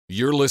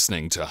You're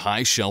listening to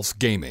High Shelf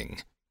Gaming.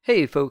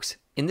 Hey folks,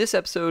 in this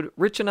episode,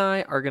 Rich and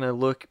I are going to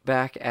look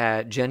back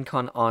at Gen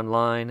Con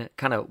Online,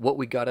 kind of what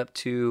we got up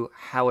to,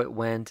 how it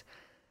went.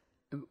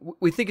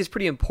 We think it's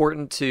pretty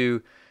important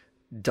to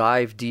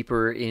dive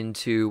deeper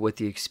into what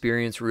the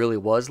experience really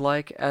was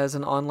like as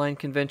an online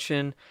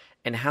convention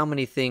and how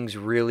many things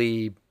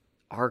really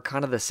are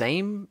kind of the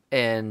same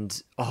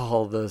and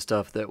all the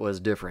stuff that was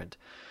different.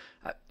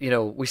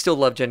 We still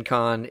love Gen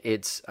Con.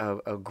 It's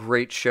a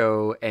great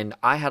show, and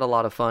I had a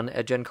lot of fun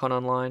at Gen Con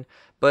Online,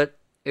 but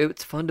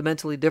it's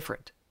fundamentally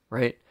different,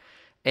 right?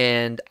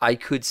 And I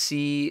could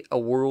see a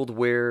world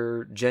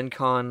where Gen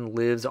Con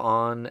lives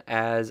on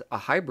as a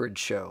hybrid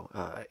show,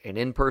 an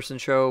in-person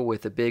show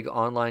with a big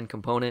online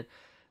component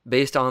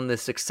based on the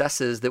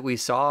successes that we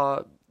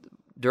saw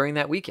during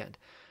that weekend.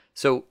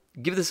 So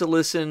give this a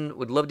listen.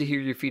 Would love to hear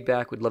your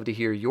feedback. Would love to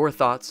hear your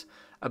thoughts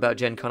about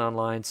Gen Con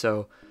Online.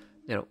 So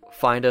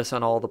find us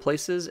on all the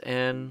places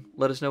and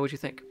let us know what you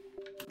think.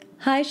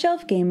 High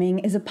Shelf Gaming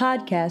is a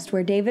podcast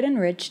where David and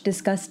Rich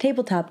discuss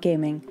tabletop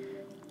gaming.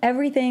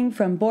 Everything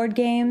from board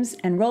games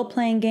and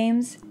role-playing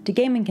games to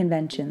gaming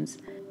conventions.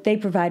 They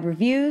provide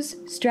reviews,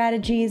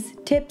 strategies,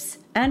 tips,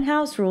 and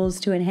house rules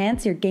to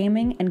enhance your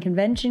gaming and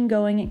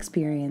convention-going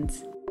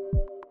experience.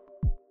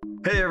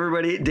 Hey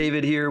everybody,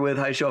 David here with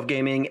High Shelf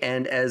Gaming,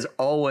 and as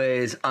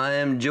always, I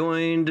am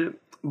joined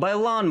by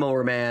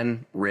Lawnmower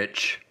Man,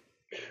 Rich.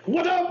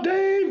 What up,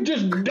 Dave?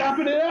 Just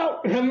dapping it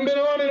out. Haven't been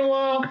on in a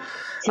while.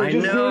 So I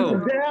just know. doing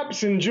some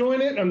daps,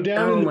 enjoying it. I'm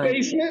down in the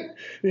basement,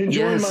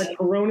 enjoying my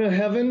Corona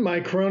heaven, my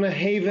Corona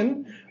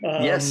haven.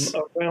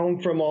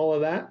 Around from all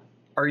of that.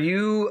 Are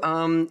you,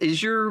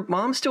 is your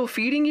mom still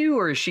feeding you,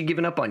 or is she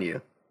giving up on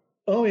you?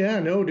 Oh, yeah,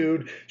 no,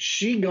 dude.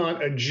 She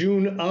got a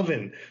June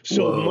oven.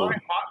 So Whoa. my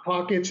Hot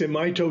Pockets and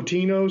my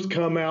Totinos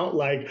come out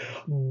like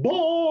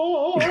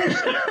balls.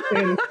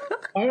 And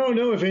I don't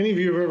know if any of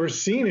you have ever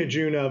seen a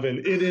June oven.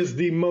 It is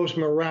the most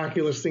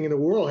miraculous thing in the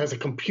world. It has a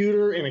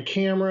computer and a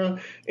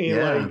camera.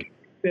 And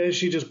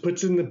she just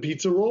puts in the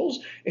pizza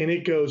rolls and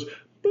it goes,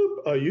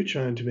 boop, are you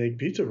trying to make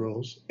pizza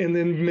rolls? And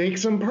then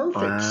makes them perfect.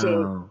 Wow.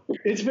 So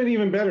it's been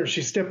even better.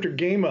 She stepped her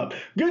game up.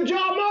 Good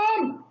job,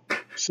 Mom!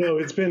 So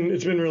it's been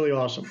really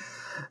awesome.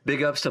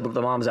 Big ups to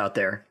the moms out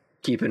there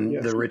keeping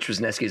the Rich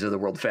Wisniewskis of the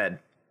world fed.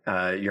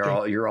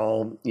 You're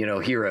all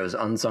heroes,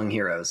 unsung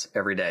heroes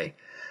every day.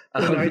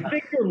 And I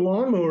think your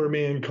Lawnmower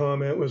Man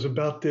comment was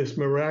about this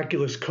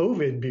miraculous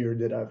COVID beard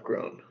that I've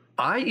grown.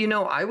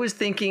 I was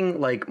thinking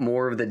like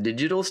more of the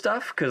digital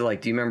stuff because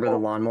do you remember the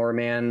Lawnmower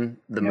Man,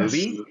 the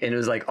movie? And it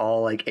was like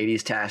all like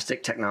 80s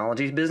tastic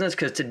technologies business.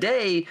 Because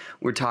today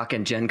we're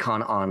talking Gen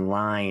Con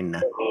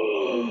Online.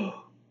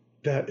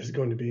 That is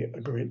going to be a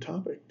great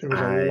topic. There was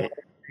a lot of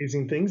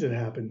amazing things that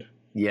happened.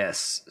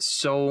 Yes,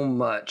 so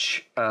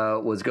much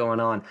was going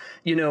on.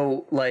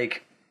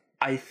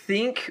 I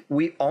think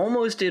we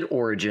almost did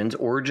Origins.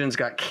 Origins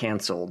got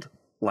canceled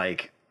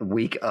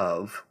week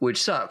of,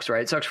 which sucks,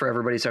 right? It sucks for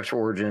everybody. Sucks for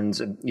Origins.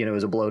 It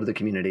was a blow to the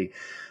community.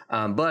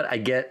 But I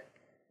get,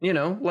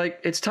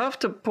 it's tough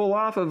to pull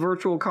off a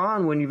virtual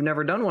con when you've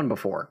never done one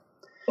before.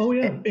 Oh,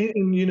 yeah.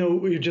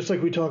 And just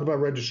like we talk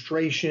about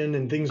registration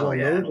and things along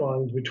those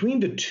lines, between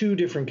the two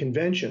different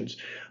conventions,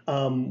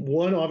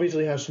 one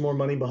obviously has some more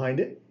money behind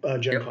it,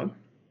 Gen Con,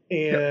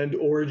 and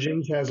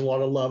Origins has a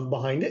lot of love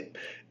behind it.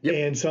 Yep.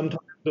 And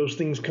sometimes those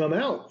things come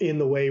out in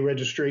the way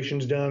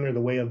registration's done or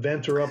the way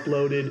events are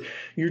uploaded.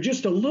 You're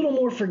just a little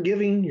more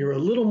forgiving. You're a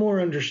little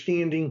more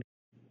understanding.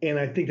 And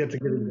I think that's a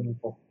good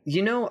example.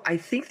 I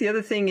think the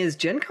other thing is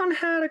Gen Con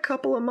had a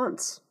couple of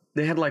months.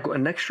 They had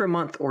an extra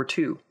month or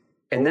two.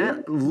 And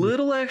that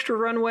little extra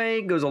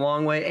runway goes a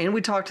long way. And we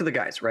talked to the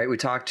guys, right? We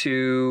talked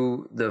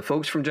to the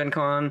folks from Gen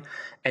Con,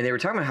 and they were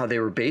talking about how they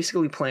were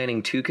basically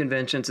planning two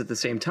conventions at the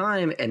same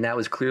time. And that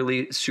was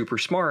clearly super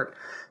smart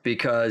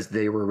because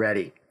they were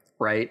ready,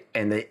 right?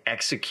 And they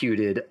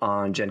executed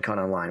on Gen Con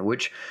Online,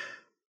 which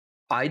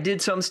I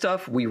did some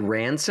stuff. We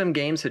ran some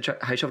games.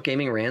 High Shelf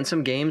Gaming ran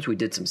some games. We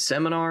did some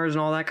seminars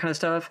and all that kind of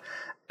stuff.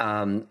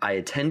 I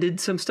attended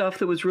some stuff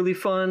that was really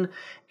fun.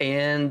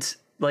 And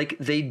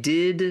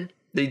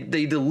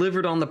They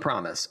delivered on the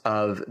promise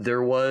of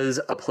there was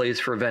a place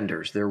for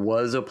vendors. There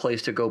was a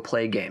place to go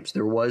play games.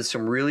 There was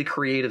some really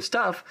creative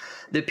stuff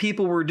that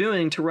people were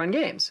doing to run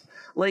games.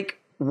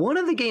 One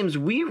of the games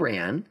we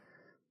ran,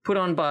 put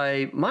on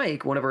by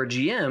Mike, one of our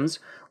GMs,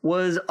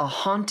 was a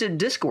haunted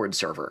Discord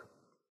server.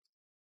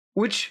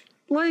 Which,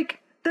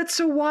 that's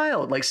so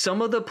wild.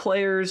 Some of the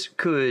players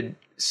could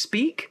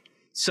speak.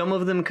 Some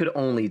of them could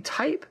only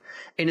type.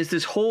 And it's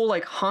this whole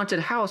haunted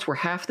house where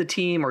half the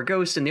team are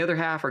ghosts and the other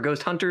half are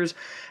ghost hunters.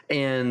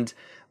 And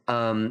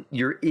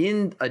you're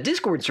in a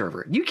Discord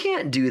server. You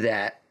can't do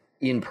that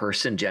in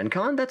person, Gen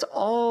Con. That's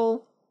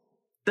online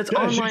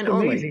just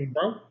only. Amazing,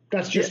 bro.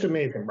 That's just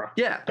amazing, bro.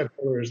 Yeah. That's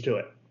all there is to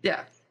it.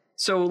 Yeah.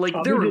 So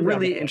they were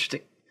really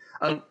interesting.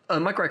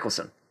 Mike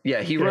Reichelson.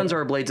 Yeah, he runs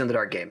our Blades in the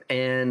Dark game,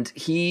 and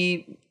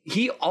he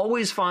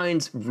always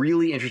finds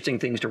really interesting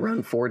things to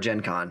run for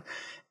Gen Con,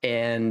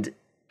 and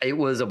it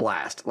was a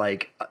blast.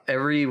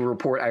 Every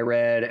report I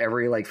read,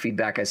 every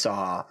feedback I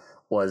saw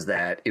was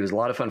that it was a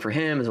lot of fun for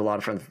him. It was a lot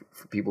of fun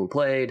for people who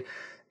played.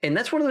 And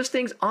that's one of those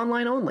things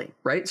online only,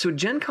 right? So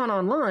Gen Con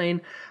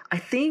Online, I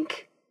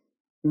think,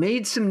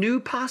 made some new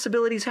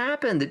possibilities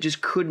happen that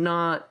just could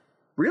not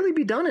really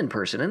be done in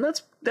person. And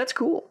that's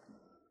cool.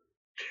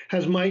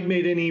 Has Mike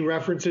made any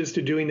references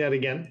to doing that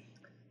again?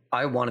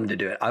 I want him to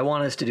do it. I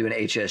want us to do an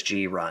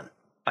HSG run.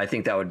 I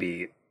think that would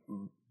be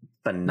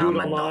phenomenal. Do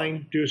it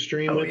online, do a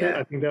stream with it.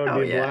 I think that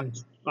would be a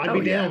blast. I'd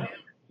be down.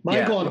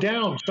 Michael, I'm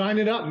down. Sign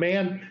it up,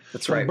 man.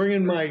 That's right. I'm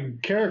bringing my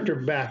character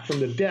back from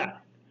the dead.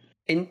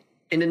 And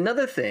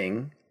another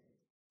thing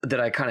that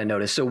I kind of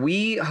noticed, so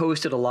we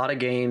hosted a lot of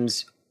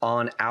games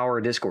on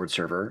our Discord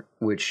server,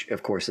 which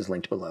of course is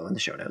linked below in the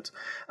show notes.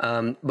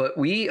 But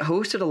we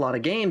hosted a lot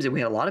of games and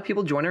we had a lot of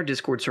people join our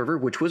Discord server,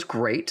 which was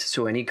great.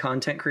 So any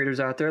content creators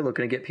out there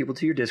looking to get people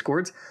to your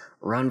Discords,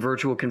 run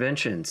virtual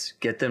conventions,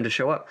 get them to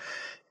show up.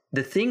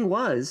 The thing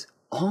was,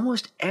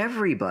 almost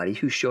everybody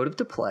who showed up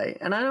to play,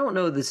 and I don't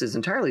know if this is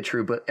entirely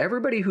true, but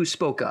everybody who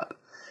spoke up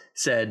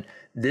said,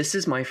 this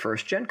is my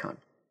first Gen Con.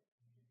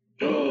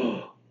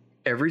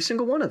 Every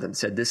single one of them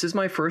said, this is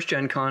my first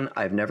Gen Con.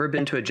 I've never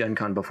been to a Gen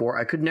Con before.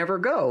 I could never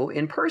go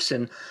in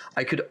person.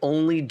 I could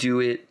only do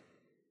it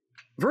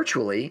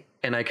virtually,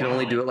 and I can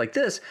only do it like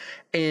this.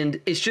 And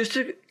it's just,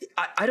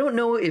 I don't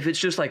know if it's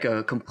just like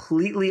a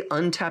completely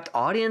untapped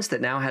audience that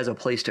now has a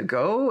place to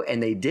go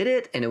and they did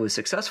it and it was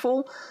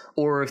successful,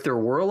 or if there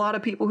were a lot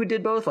of people who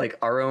did both, like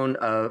our own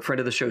friend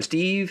of the show,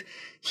 Steve.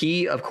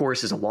 He, of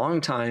course, is a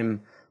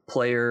longtime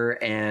player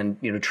and,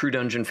 you know, True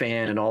Dungeon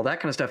fan and all that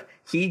kind of stuff.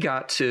 He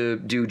got to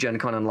do Gen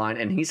Con Online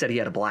and he said he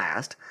had a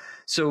blast.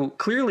 So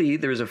clearly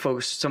there's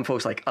some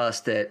folks like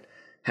us that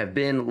have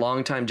been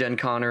longtime Gen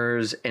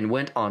Conners and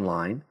went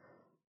online.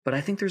 But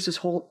I think there's this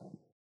whole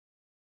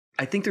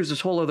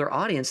other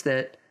audience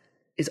that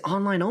is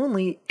online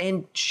only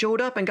and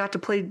showed up and got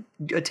to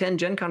attend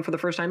Gen Con for the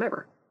first time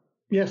ever.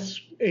 Yes.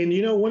 And,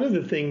 you know, one of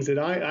the things that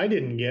I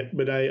didn't get,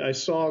 but I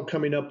saw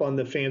coming up on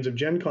the Fans of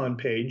Gen Con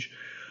page,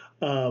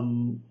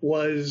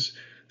 was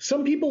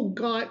some people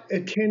got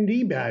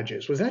attendee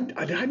badges. Did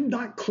I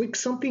not click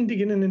something to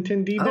get an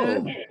attendee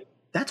badge? Oh,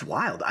 that's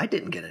wild. I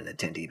didn't get an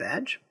attendee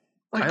badge.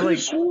 I could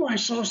have sworn I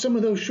saw some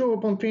of those show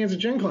up on Fans of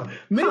Gen Con.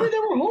 Maybe they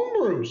were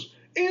homebrews.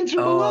 Answer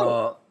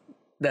below.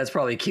 That's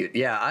probably cute.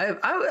 Yeah,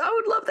 I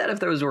would love that if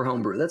those were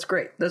homebrew. That's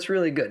great. That's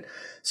really good.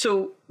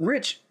 So,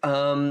 Rich,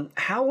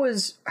 how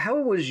was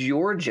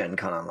your Gen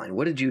Con Online?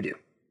 What did you do?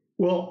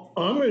 Well,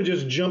 I'm going to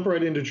just jump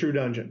right into True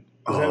Dungeon.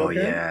 Is that okay?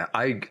 Yeah.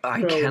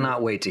 I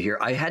cannot wait to hear.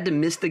 I had to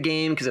miss the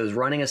game because I was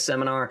running a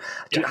seminar.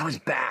 Dude, I was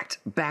back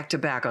to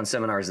back on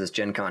seminars this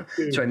Gen Con.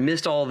 Dude. So I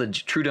missed all the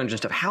True Dungeon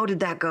stuff. How did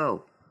that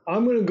go?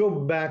 I'm going to go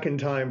back in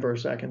time for a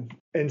second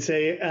and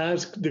say,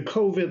 as the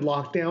COVID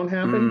lockdown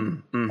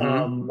happened,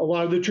 a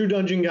lot of the True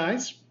Dungeon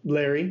guys,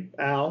 Larry,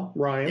 Al,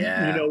 Ryan,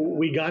 you know,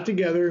 we got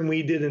together and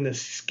we did an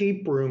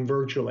escape room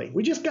virtually.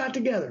 We just got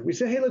together. We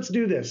said, hey, let's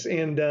do this.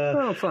 And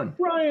fun.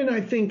 Ryan, I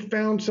think,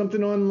 found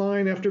something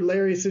online after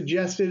Larry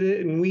suggested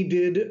it, and we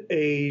did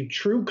a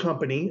True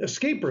Company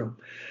escape room.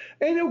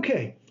 And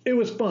okay, it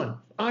was fun.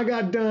 I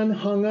got done,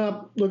 hung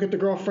up, look at the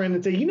girlfriend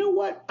and say, you know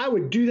what? I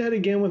would do that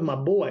again with my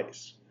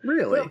boys.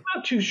 Really? But I'm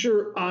not too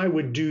sure I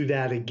would do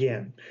that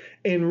again.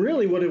 And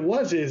really what it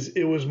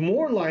was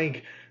more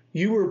like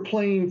you were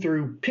playing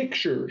through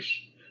pictures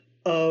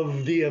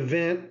of the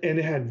event, and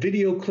it had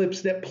video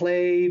clips that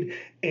played.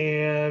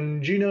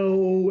 And, you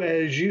know,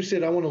 as you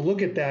said, I want to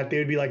look at that. They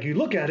would be like, you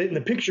look at it and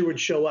the picture would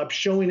show up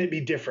showing it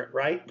be different,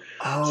 right?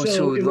 Oh,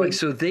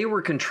 so they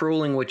were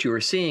controlling what you were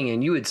seeing,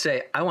 and you would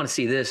say, I want to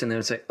see this. And they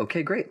would say,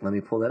 okay, great. Let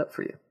me pull that up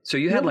for you. So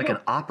you had an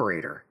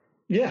operator.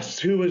 Yes,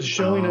 who was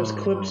showing us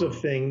clips of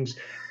things.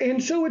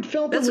 And so it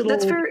felt a little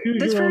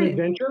choose-your-own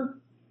adventure.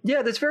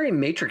 Yeah, that's very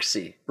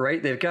Matrix-y,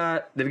 right? They've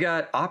got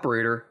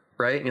operator,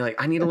 right? And you're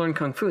like, I need to learn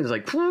Kung Fu. And it's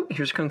like,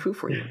 here's Kung Fu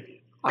for you.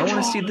 I want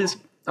to see this.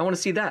 I want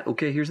to see that.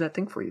 Okay, here's that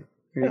thing for you.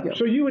 Here you go.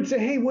 So you would say,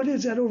 hey, what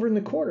is that over in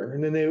the corner?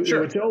 And then they would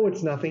say, oh,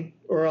 it's nothing.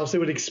 Or else they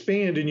would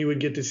expand and you would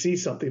get to see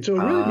something. So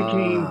it really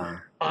became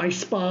I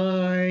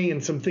Spy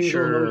and some things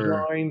along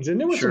those lines.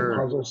 And there was some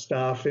puzzle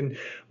stuff.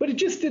 But it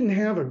just didn't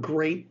have a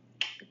great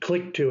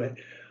click to it.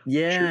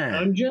 Yeah. True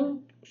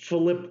Dungeon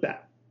flipped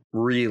that.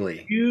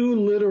 Really? You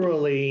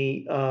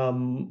literally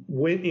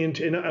went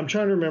into, and I'm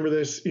trying to remember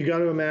this. You got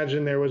to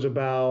imagine there was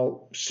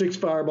about 6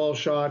 fireball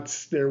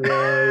shots. There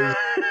was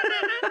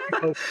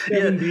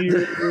 7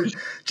 beers.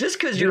 Just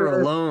because you're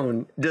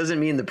alone doesn't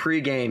mean the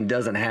pregame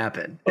doesn't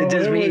happen. It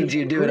just means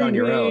you do it on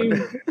your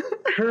own.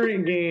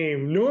 Current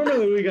game.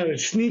 Normally we got to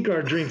sneak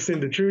our drinks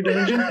into True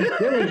Dungeon.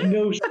 There was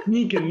no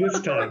sneaking this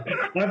time.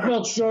 I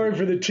felt sorry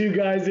for the 2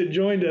 guys that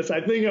joined us.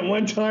 I think at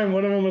one time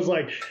one of them was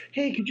like,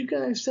 hey, could you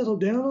guys settle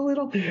down a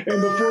little?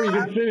 And before you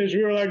could finish,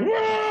 we were like,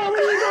 whoa,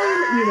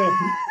 you know.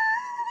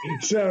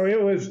 So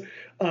it was,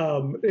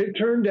 it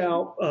turned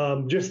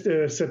out, just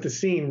to set the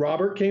scene,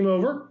 Robert came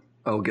over.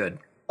 Oh, good.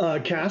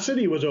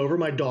 Cassidy was over,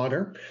 my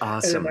daughter.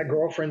 Awesome. And then my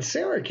girlfriend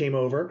Sarah came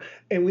over,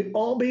 and we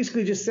all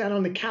basically just sat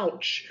on the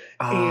couch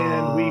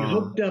and we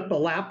hooked up a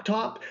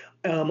laptop.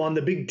 on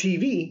the big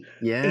TV.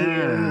 Yeah.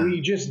 And we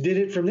just did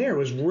it from there. It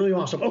was really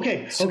awesome.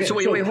 Okay. So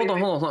wait, hold on.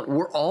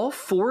 Were all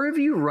 4 of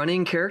you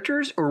running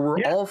characters, or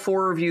were all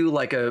 4 of you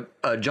like a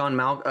John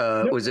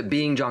was it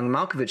being John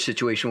Malkovich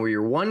situation where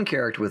you're one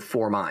character with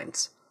 4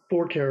 minds?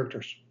 4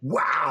 characters.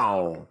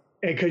 Wow.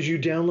 And because you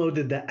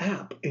downloaded the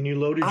app and you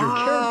loaded your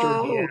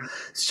character in.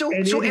 So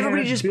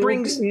everybody just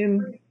brings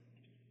in.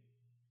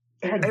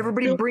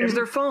 Everybody brings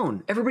their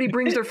phone. Everybody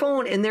brings their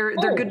phone, and they're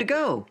good to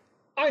go.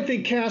 I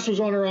think Cass was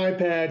on her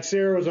iPad.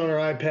 Sarah was on her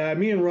iPad.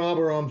 Me and Rob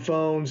are on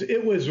phones.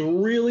 It was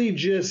really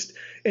just,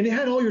 and it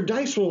had all your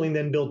dice rolling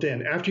then built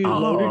in after you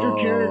loaded your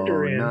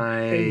character in.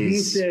 Nice. And he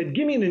said,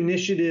 "Give me an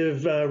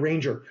initiative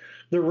ranger."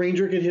 The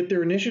ranger could hit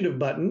their initiative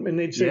button, and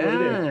they'd say what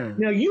it is.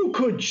 Now you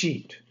could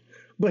cheat,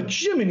 but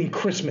Jiminy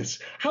Christmas,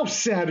 how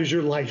sad is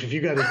your life if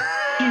you got to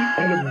cheat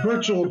at a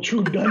virtual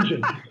true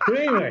dungeon? But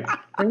anyway,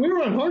 and we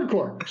were on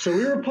hardcore, so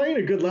we were playing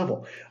a good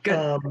level.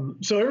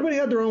 So everybody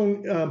had their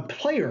own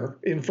player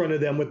in front of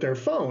them with their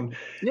phone.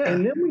 Yeah.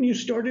 And then when you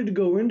started to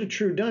go into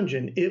True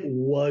Dungeon, it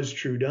was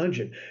True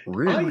Dungeon.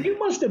 Really? You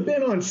must have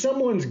been on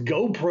someone's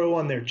GoPro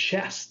on their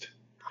chest.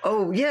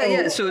 Oh,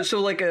 yeah. So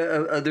like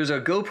there's a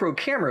GoPro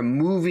camera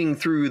moving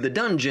through the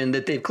dungeon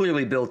that they've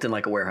clearly built in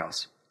like a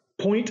warehouse.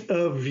 Point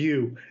of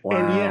view. Wow.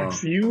 And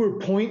yes, you were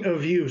point of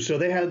view. So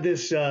they had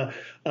this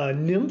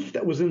nymph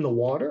that was in the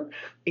water,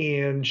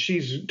 and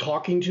she's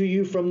talking to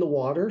you from the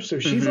water. So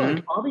she's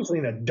like obviously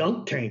in a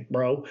dunk tank,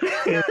 bro.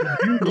 And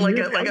like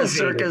a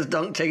circus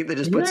dunk tank that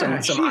just put some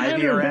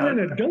ivy around.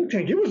 In a dunk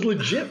tank. It was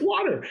legit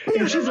water.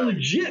 And she's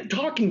legit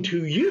talking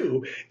to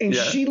you, and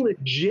she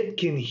legit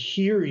can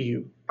hear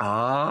you.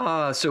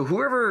 So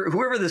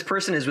whoever this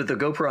person is with the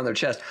GoPro on their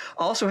chest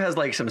also has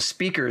like some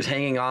speakers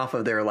hanging off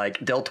of their like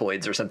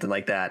deltoids or something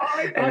like that.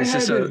 I had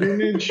this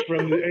image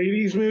from the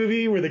 80s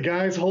movie where the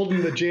guy's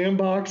holding the jam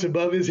box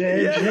above his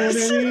head. Yes. You know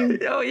what I mean?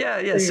 Oh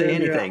yeah. Say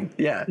anything.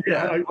 Yeah.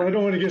 I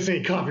don't want to get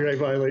any copyright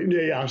violation.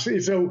 Yeah.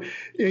 So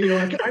I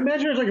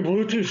imagine there's like a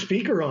Bluetooth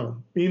speaker on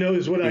him.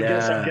 Is what I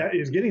guess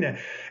is getting at.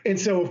 And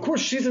so of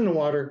course she's in the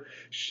water,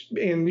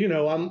 and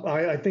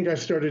I think I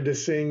started to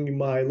sing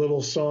my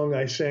little song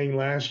I sang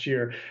last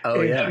year.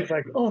 Oh, and she's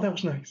like, "Oh, that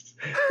was nice."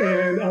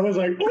 And I was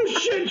like, "Oh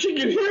shit, she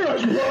can hear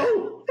us,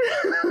 bro."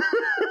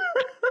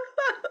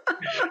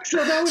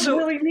 So that was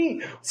really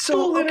neat.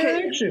 Full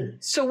interaction.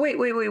 So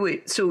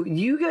wait. So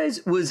you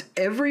guys, was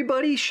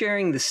everybody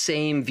sharing the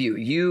same view?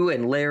 You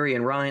and Larry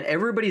and Ryan,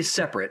 everybody's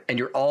separate, and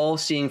you're all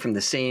seeing from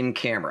the same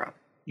camera.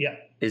 Yeah.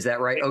 Is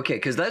that right? Okay,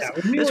 because that's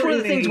one of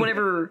the things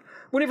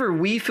whenever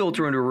we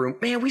filter into a room,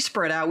 man, we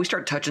spread out, we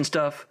start touching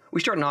stuff,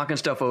 we start knocking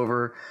stuff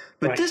over.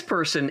 But this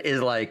person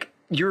is like,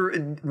 you're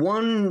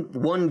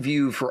one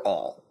view for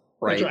all,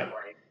 right? That's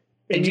right.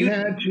 And you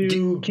had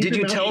to did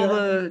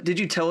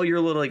you tell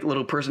your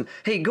little person,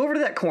 hey, go over to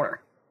that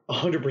corner?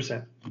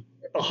 100%.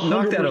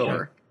 Knock that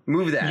over.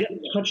 Move that. Yeah,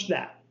 touch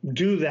that.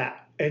 Do that.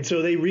 And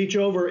so they reach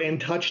over and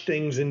touch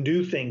things and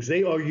do things.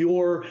 They are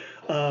your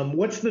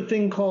what's the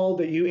thing called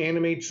that you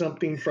animate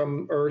something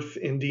from Earth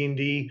in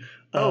D&D?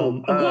 A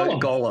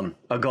golem.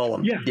 A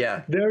golem.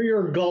 Yeah. They're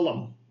your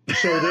golem.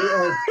 So they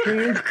are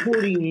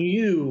transporting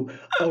you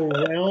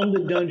around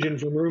the dungeon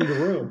from room to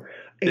room.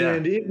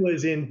 And it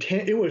was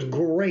intense. It was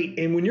great.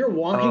 And when you're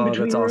walking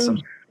between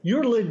rooms,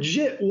 you're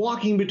legit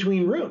walking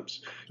between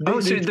rooms.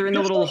 So they're in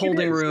the little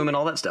holding room and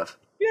all that stuff.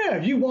 Yeah,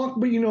 if you walk,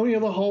 but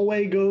the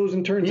hallway goes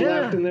and turns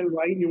left and then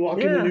right, and you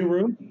walk in the new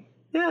room.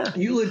 Yeah.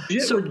 You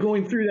legit were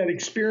going through that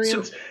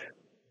experience.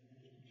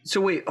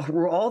 So wait,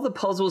 were all the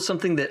puzzles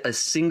something that a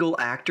single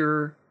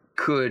actor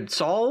could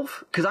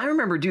solve? Because I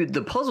remember, dude,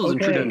 the puzzles in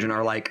True Dungeon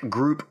are like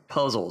group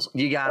puzzles.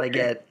 You got to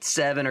get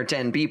 7 or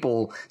 10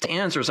 people to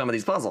answer some of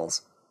these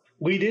puzzles.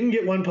 We didn't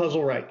get one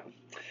puzzle right.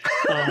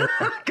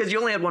 Because you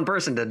only had one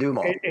person to do them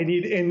all. And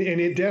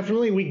it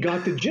definitely, we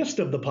got the gist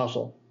of the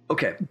puzzle.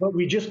 Okay. But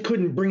we just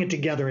couldn't bring it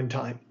together in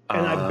time.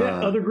 And I bet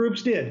other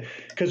groups did.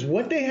 Because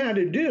what they had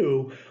to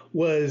do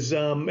was,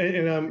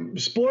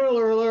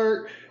 spoiler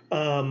alert,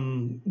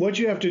 what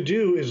you have to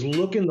do is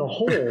look in the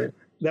hole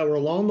that were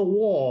along the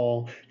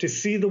wall to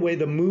see the way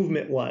the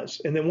movement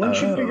was. And then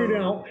once you figured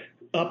out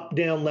up,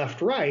 down,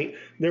 left, right,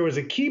 there was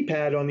a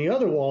keypad on the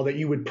other wall that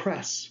you would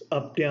press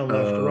up, down,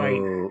 left, right.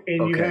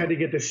 And you had to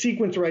get the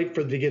sequence right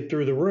to get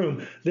through the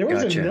room. There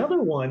was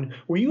another one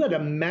where you had to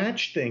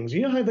match things.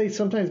 You know how they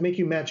sometimes make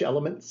you match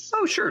elements?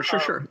 Oh, sure.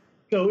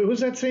 So it was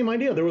that same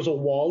idea. There was a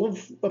wall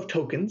of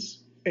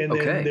tokens. And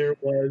then there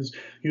was,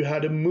 you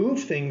had to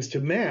move things to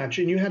match,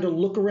 and you had to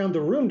look around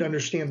the room to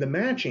understand the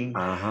matching.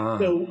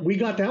 So we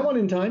got that one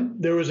in time.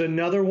 There was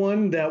another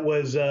one that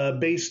was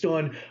based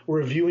on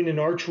reviewing an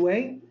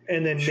archway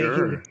and then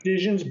making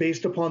decisions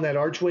based upon that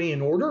archway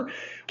in order.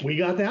 We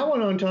got that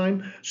one on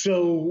time.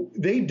 So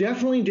they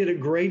definitely did a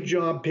great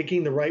job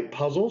picking the right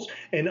puzzles.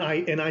 And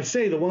I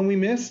say the one we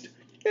missed,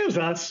 it was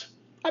us.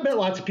 I bet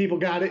lots of people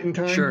got it in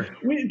time. Sure.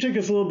 It took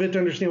us a little bit to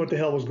understand what the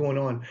hell was going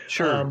on.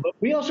 Sure. But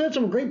we also had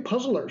some great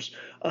puzzlers.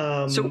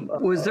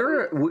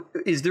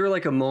 Is there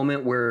like a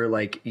moment where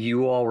like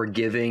you all were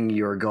giving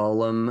your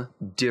golem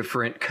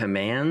different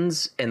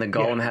commands and the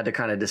golem had to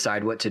kind of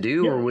decide what to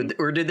do,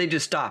 or did they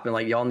just stop and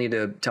like, y'all need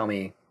to tell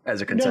me as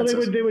a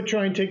consensus? No, they would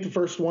try and take the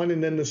first one,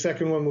 and then the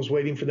second one was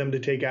waiting for them to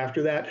take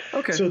after that.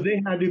 Okay. So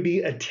they had to be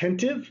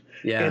attentive,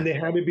 and they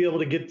had to be able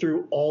to get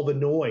through all the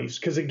noise.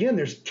 Because again,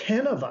 there's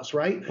 10 of us,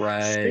 right?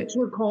 Right. 6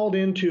 were called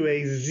into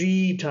a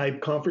Z-type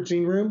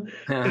conferencing room,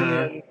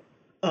 and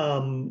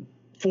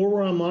 4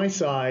 were on my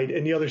side,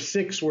 and the other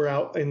 6 were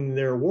out in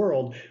their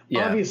world.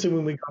 Yeah. Obviously,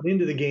 when we got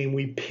into the game,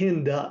 we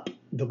pinned up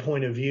the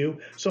point of view,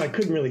 so I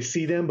couldn't really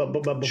see them, but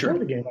before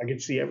the game I could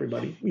see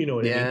everybody. You know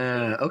what I mean?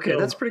 Yeah. Okay, so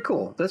that's pretty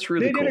cool. That's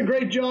really cool. They did a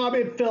great job.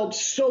 It felt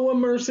so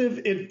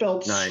immersive. It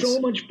felt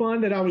so much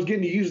fun that I was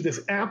getting to use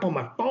this app on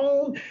my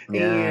phone,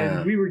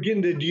 and we were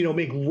getting to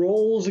make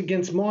rolls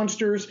against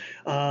monsters.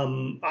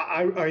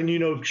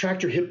 I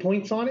tracked your hit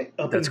points on it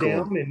up and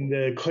down, and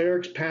the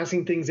clerics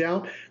passing things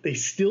out. They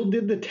still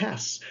did the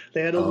tests.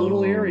 They had a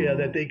little area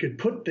that they could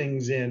put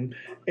things in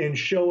and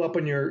show up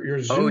on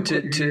your Zoom.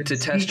 To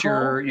test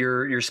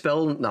your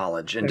spell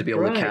knowledge and to be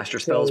able to cast your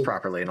spells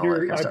properly and all that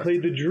kind of stuff. I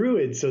played the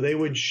druid, so they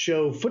would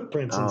show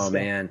footprints and stuff. Oh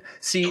man,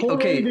 see, totally,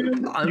 okay, dude,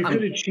 you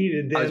could have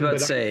cheated. I was about to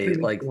say,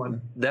 like,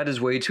 that is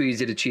way too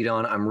easy to cheat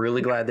on. I'm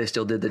really glad they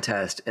still did the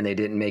test and they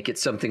didn't make it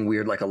something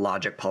weird like a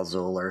logic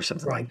puzzle or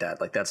something like that.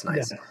 Like, that's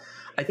nice. Yeah.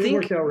 I think it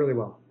worked out really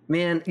well.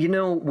 Man,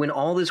 when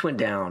all this went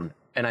down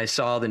and I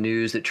saw the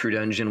news that True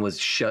Dungeon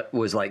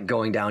was like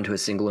going down to a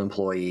single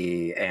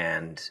employee,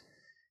 and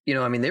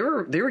they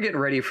were getting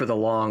ready for the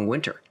long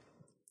winter.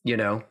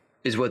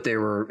 Is what they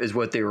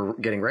were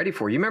getting ready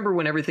for. You remember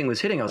when everything was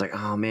hitting, I was like,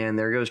 oh man,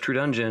 there goes True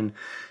Dungeon.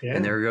 Yeah.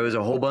 And there goes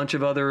a whole bunch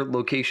of other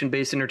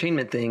location-based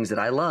entertainment things that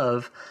I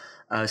love,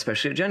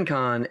 especially at Gen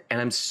Con. And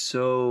I'm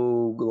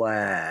so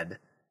glad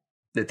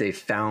that they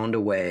found a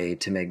way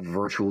to make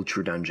virtual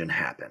True Dungeon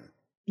happen.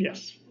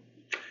 Yes.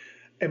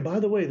 And by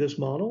the way, this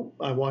model,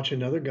 I watch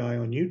another guy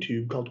on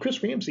YouTube called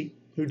Chris Ramsey,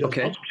 who does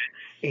puzzles.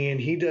 And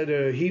he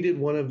did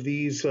one of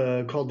these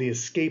called the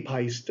Escape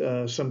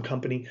Heist, some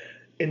company.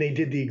 And they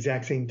did the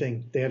exact same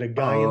thing. They had a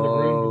guy in the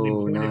room in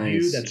point of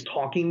view that's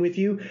talking with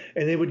you,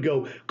 and they would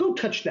go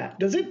touch that.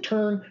 Does it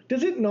turn?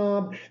 Does it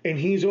knob? And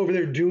he's over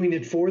there doing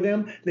it for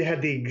them. They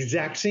had the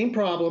exact same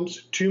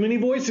problems. Too many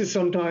voices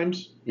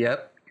sometimes.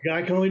 Yep. The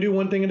guy can only do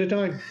one thing at a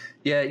time.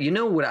 Yeah, you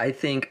know what I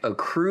think a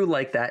crew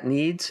like that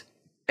needs?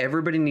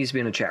 Everybody needs to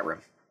be in a chat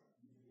room.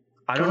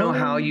 I don't know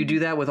how you do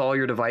that with all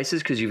your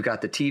devices, because you've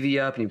got the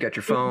TV up and you've got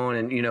your phone,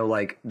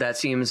 and that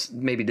seems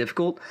maybe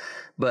difficult,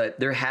 but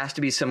there has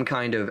to be some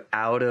kind of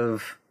out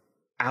of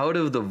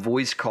the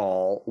voice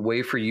call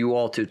way for you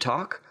all to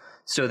talk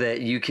so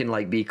that you can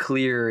like be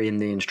clear in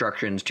the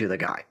instructions to the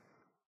guy,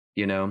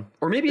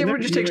 or maybe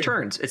everyone just takes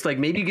turns. It's like,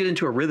 maybe you get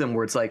into a rhythm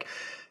where it's like,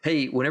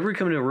 hey, whenever we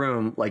come into a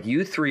room, like,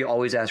 you 3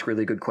 always ask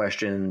really good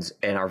questions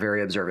and are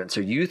very observant.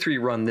 So you 3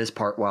 run this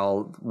part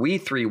while we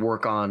 3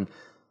 work on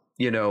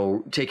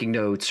taking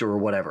notes or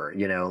whatever,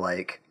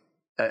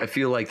 I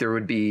feel like there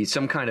would be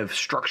some kind of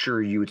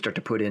structure you would start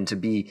to put in to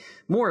be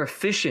more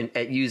efficient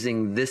at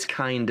using this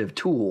kind of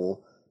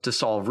tool to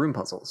solve room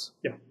puzzles.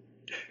 Yeah.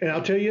 And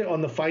I'll tell you,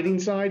 on the fighting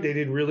side, they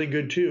did really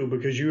good too,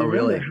 because you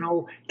remember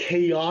how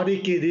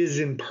chaotic it is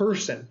in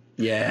person.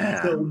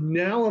 Yeah. So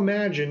now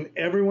imagine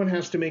everyone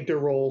has to make their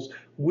rolls.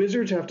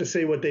 Wizards have to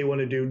say what they want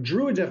to do.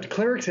 Druids have to,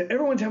 clerics,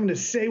 everyone's having to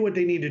say what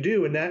they need to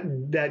do. And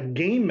that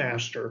game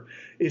master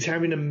is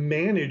having to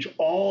manage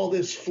all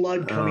this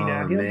flood coming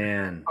at him.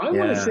 Man. I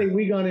want to say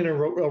we got in a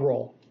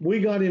roll. We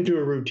got into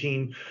a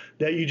routine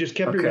that you just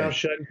kept your mouth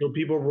shut until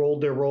people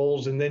rolled their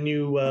rolls. And then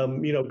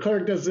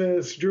cleric does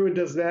this, druid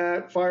does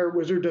that, fire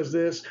wizard does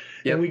this.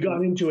 Yep. And we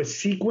got into a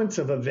sequence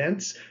of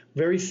events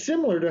very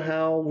similar to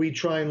how we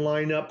try and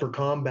line up for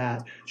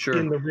combat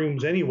in the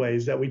rooms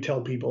anyways, that we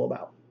tell people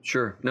about.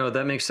 Sure. No,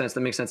 that makes sense.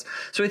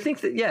 So I think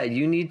that,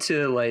 you need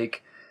to,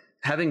 like,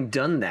 having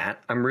done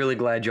that, I'm really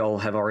glad y'all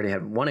have already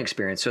had one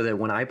experience, so that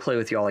when I play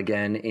with y'all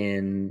again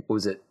in, what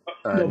was it?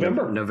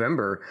 November.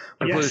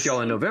 When I play with y'all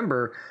in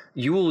November,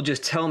 you will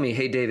just tell me,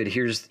 hey, David,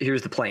 here's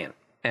the plan.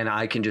 And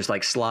I can just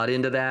like slot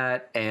into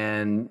that,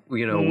 and,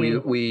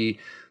 we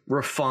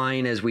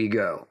refine as we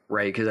go,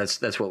 right? Because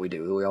that's what we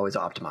do. We always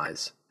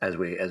optimize as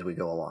we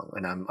go along,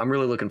 and I'm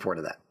really looking forward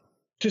to that.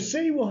 To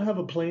say we'll have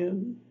a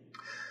plan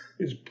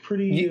is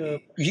pretty.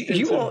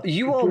 You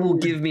all will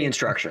give me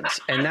instructions,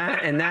 and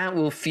that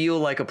will feel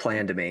like a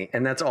plan to me,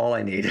 and that's all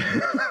I need.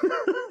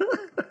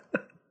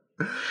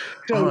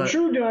 So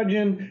True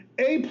Dungeon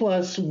A+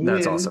 win.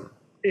 That's awesome.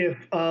 If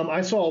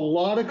I saw a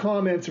lot of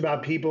comments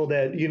about people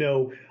that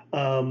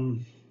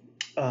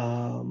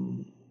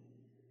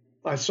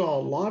I saw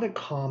a lot of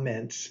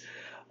comments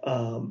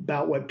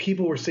about what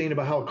people were saying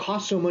about how it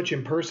costs so much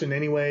in person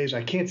anyways.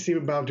 I can't see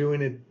about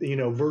doing it,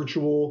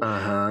 virtual.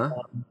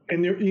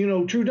 And there,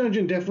 True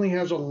Dungeon definitely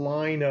has a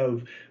line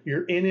of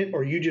you're in it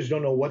or you just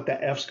don't know what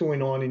the F's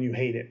going on and you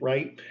hate it,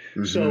 right?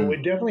 Mm-hmm. So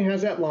it definitely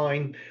has that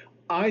line.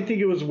 I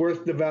think it was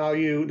worth the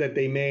value that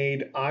they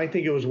made. I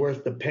think it was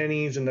worth the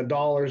pennies and the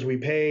dollars we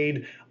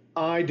paid.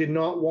 I did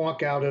not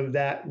walk out of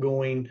that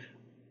going,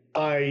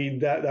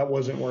 that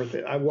wasn't worth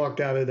it. I walked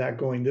out of that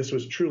going, this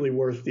was truly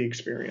worth the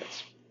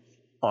experience.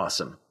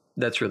 Awesome.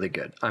 That's really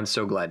good. I'm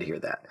so glad to hear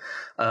that.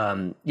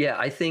 Yeah,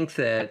 I think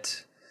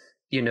that,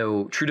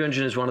 True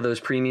Dungeon is one of those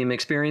premium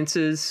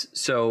experiences.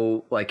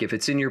 So like if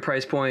it's in your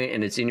price point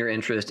and it's in your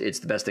interest, it's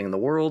the best thing in the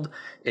world.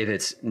 If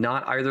it's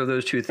not either of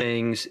those two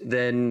things,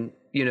 then,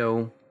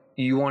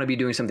 you want to be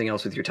doing something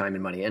else with your time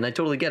and money. And I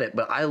totally get it.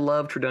 But I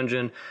love True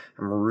Dungeon.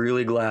 I'm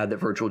really glad that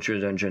Virtual True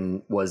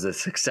Dungeon was a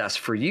success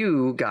for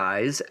you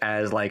guys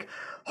as like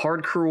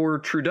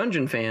hardcore True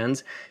Dungeon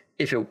fans.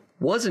 If it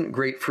wasn't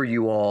great for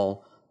you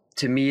all,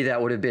 to me, that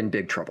would have been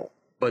big trouble.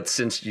 But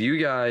since you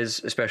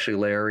guys, especially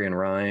Larry and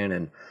Ryan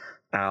and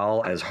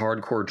Al, as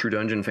hardcore True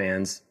Dungeon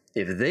fans,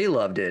 if they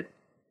loved it,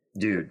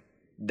 dude,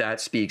 that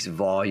speaks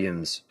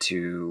volumes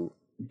to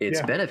its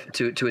benefit,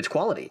 to its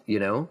quality,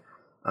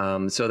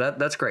 So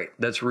that's great.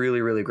 That's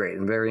really, really great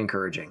and very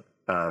encoraging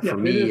for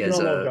me as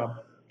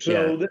a.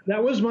 So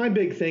that was my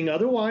big thing.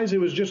 Otherwise, it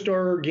was just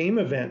our game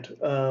event.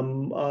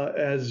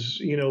 Work's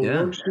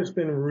just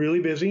been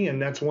really busy,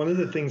 and that's one of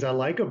the things I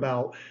like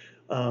about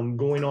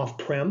going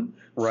off-prem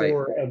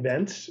for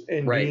events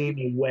and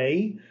being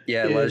away.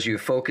 Yeah, it allows you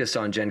to focus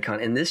on Gen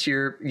Con. And this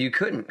year, you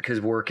couldn't because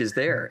work is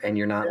there, and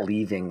you're not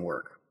leaving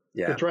work.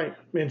 Yeah, that's right.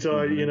 And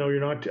so you're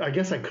not. I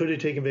guess I could have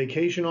taken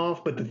vacation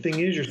off, but the thing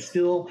is, you're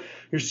still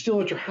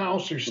at your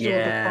house. You're still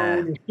at the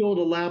phone. You're still at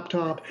a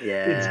laptop.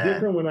 Yeah. It's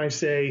different when I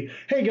say,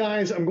 "Hey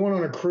guys, I'm going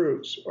on a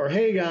cruise," or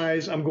 "Hey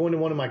guys, I'm going to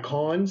one of my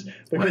cons,"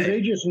 because they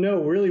just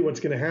know really what's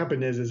going to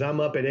happen is I'm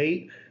up at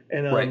 8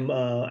 and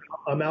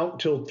I'm out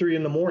till 3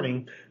 a.m.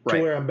 to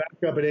where I'm back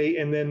up at 8,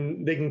 and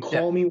then they can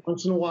call me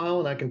once in a while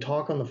and I can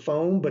talk on the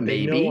phone, but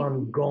they know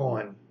I'm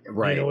gone.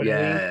 Right. You know what I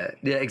mean?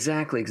 Yeah,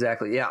 exactly.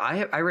 Yeah.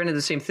 I ran into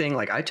the same thing.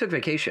 Like I took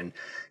vacation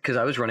because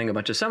I was running a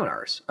bunch of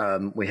seminars.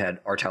 We had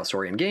Our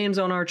Talsorian Games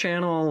on our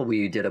channel.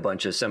 We did a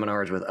bunch of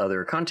seminars with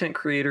other content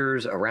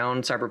creators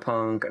around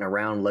Cyberpunk and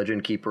around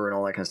Legend Keeper and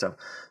all that kind of stuff.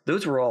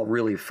 Those were all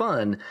really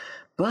fun,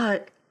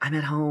 but I'm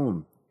at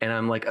home and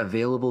I'm like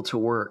available to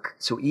work.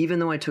 So even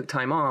though I took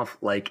time off,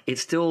 like it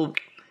still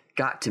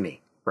got to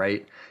me.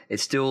 Right.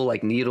 It's still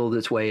like needled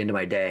its way into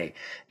my day.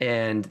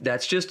 And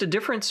that's just a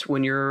difference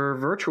when you're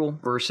virtual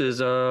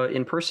versus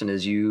in person,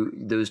 is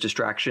those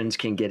distractions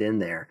can get in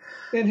there.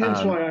 And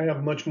hence why I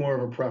have much more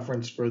of a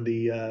preference for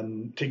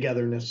the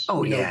togetherness. Oh,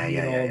 all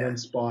in one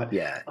spot.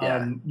 Yeah.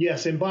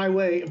 Yes. And by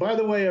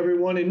the way,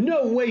 everyone, in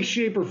no way,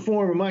 shape or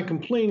form am I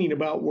complaining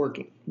about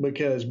working,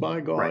 because by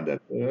God,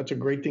 that's a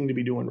great thing to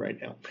be doing right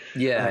now.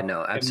 Yeah,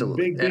 no,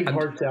 absolutely. Big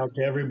hearts out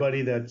to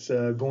everybody that's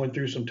going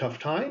through some tough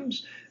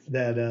times,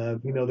 that,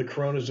 the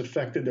corona's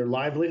affected their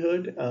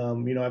livelihood.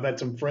 I've had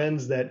some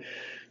friends that,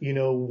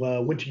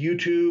 went to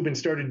YouTube and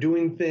started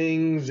doing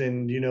things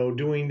and,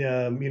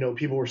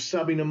 people were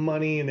subbing them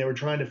money and they were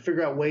trying to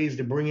figure out ways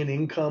to bring in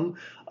income,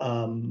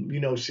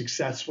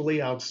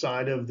 successfully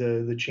outside of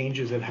the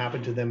changes that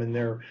happened to them in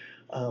their,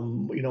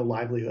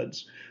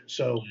 livelihoods.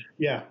 So,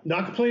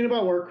 not complaining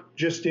about work,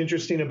 just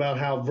interesting about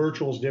how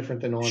virtual is different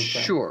than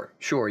on-prem.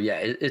 Sure. Yeah,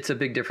 it's a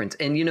big difference.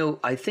 And,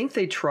 I think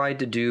they tried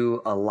to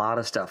do a lot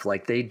of stuff.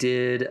 Like they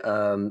did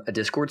a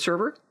Discord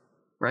server,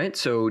 right?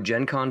 So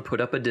Gen Con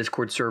put up a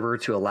Discord server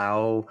to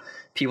allow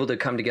people to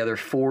come together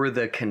for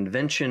the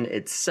convention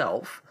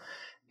itself.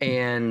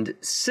 And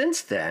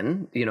since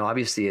then,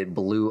 obviously it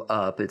blew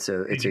up. Did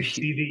you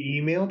see the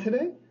email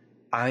today?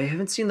 I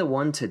haven't seen the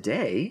one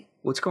today.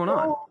 What's going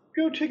on?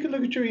 Go take a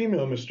look at your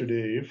email, Mr.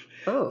 Dave.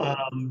 Oh.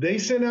 They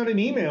sent out an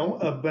email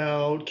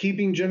about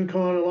keeping Gen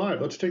Con alive.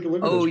 Let's take a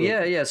look at this. Oh,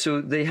 yeah.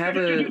 So they have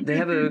a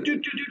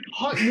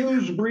hot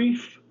news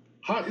brief.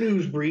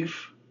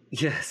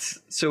 Yes.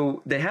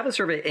 So they have a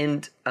survey,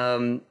 and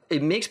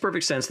it makes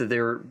perfect sense that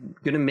they're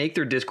going to make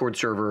their Discord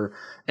server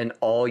an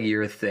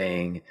all-year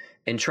thing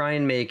and try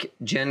and make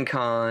Gen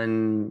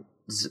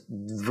Con's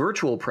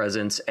virtual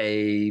presence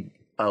a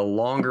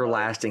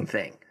longer-lasting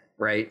thing,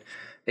 right?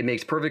 It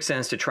makes perfect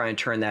sense to try and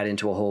turn that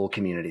into a whole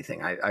community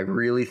thing. I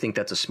really think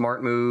that's a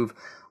smart move.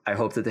 I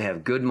hope that they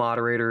have good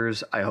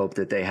moderators. I hope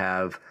that they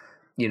have,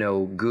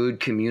 good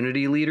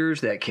community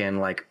leaders that can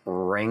like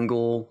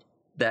wrangle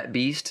that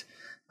beast.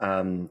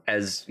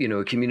 As,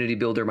 a community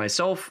builder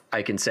myself,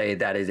 I can say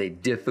that is a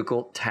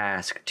difficult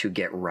task to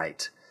get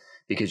right,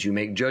 because you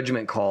make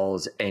judgment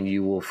calls and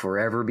you will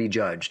forever be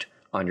judged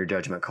on your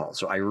judgment calls.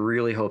 So I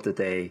really hope that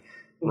they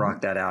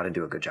rock that out and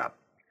do a good job.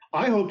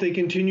 I hope they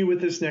continue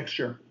with this next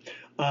year.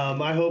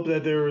 I hope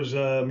that there's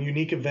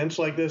unique events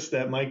like this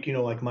that Mike,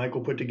 like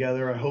Michael put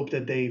together. I hope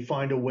that they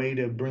find a way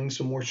to bring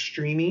some more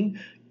streaming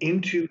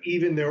into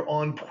even their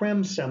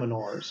on-prem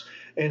seminars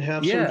and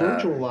have some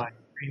virtual live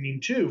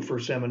streaming too for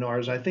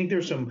seminars. I think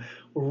there's some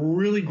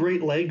really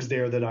great legs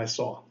there that I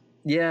saw.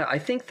 Yeah, I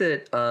think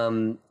that,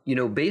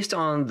 based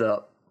on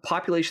the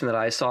population that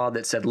I saw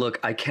that said, look,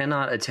 I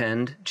cannot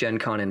attend Gen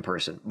Con in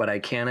person, but I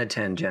can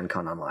attend Gen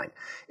Con online.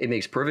 It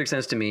makes perfect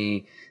sense to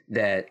me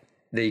that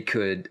they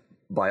could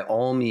by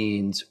all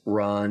means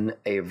run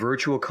a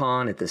virtual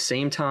con at the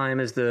same time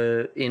as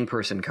the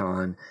in-person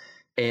con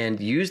and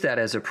use that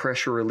as a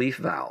pressure relief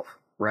valve,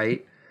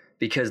 right?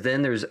 Because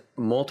then there's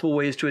multiple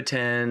ways to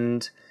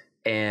attend.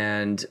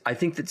 And I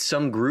think that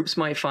some groups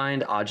might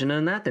find agita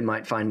in that. They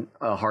might find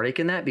a heartache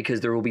in that, because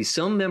there will be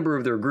some member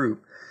of their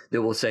group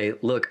that will say,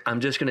 look,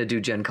 I'm just going to do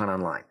Gen Con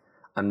online.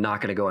 I'm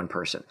not going to go in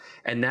person.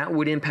 And that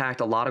would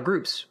impact a lot of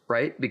groups,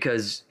 right?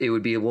 Because it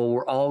would be, well,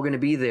 we're all going to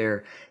be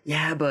there.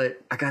 Yeah,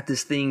 but I got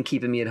this thing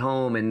keeping me at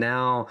home. And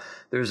now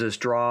there's this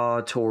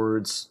draw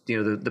towards,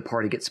 the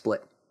party gets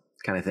split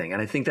kind of thing.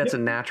 And I think that's a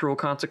natural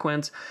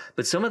consequence.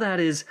 But some of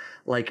that is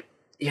like,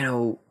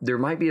 there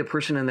might be a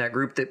person in that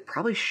group that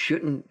probably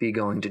shouldn't be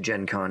going to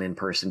Gen Con in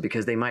person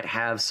because they might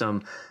have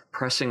some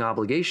pressing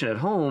obligation at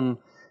home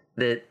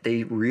that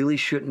they really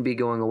shouldn't be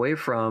going away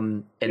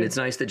from. And it's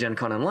nice that Gen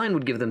Con Online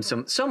would give them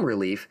some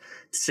relief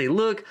to say,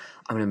 look,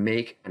 I'm going to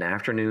make an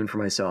afternoon for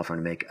myself. I'm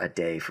going to make a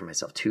day for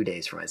myself, 2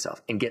 days for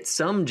myself, and get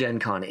some Gen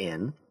Con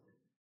in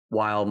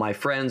while my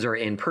friends are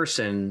in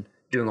person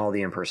doing all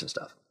the in-person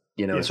stuff.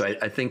 So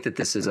I think that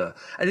this is a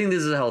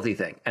healthy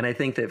thing. And I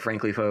think that,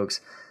 frankly,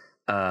 folks,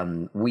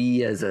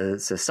 we as a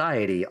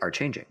society are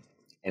changing,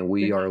 and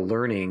we are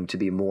learning to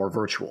be more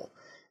virtual.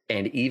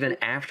 And even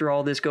after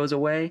all this goes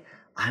away,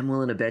 I'm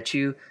willing to bet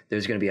you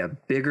there's going to be a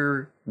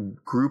bigger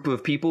group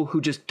of people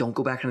who just don't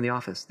go back into the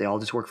office. They all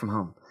just work from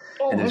home.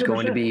 And there's 100%.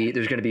 going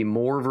to be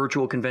more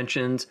virtual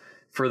conventions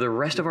for the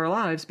rest of our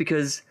lives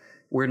because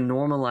we're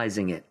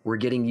normalizing it. We're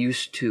getting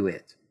used to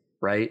it,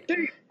 right?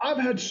 I've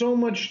had so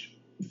much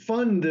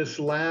fun this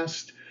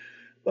last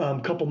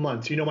couple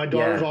months. My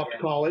daughter's off to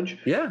college.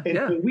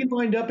 So we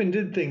lined up and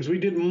did things. We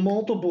did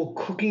multiple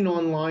cooking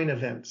online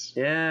events.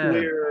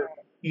 Where,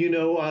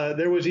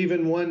 there was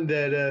even one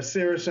that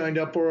Sarah signed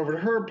up for over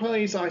at her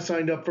place. I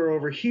signed up for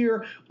over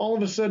here. All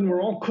of a sudden,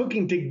 we're all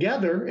cooking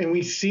together, and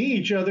we see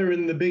each other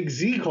in the big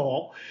Z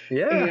call.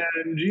 And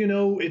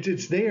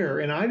it's there.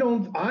 And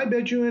I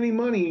bet you any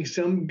money,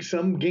 some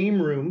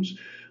game rooms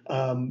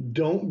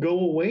don't go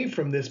away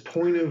from this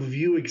point of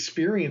view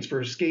experience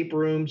for escape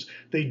rooms.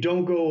 They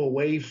don't go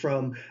away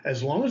from,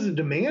 as long as the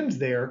demand's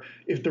there.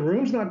 If the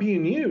room's not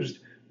being used,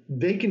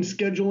 they can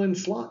schedule in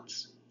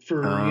slots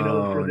for them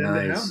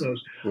to have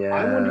those.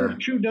 I wonder if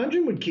True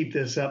Dungeon would keep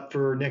this up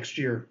for next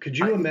year. Could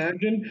you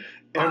imagine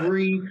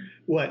every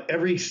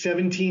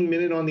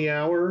 17-minute on the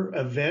hour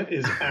event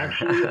is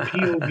actually a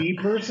POV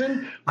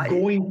person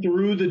going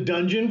through the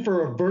dungeon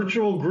for a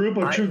virtual group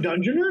of True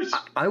Dungeoners?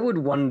 I would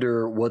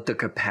wonder what the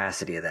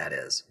capacity of that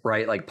is,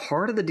 right? Like,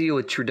 part of the deal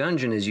with True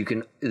Dungeon is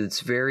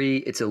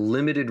it's a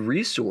limited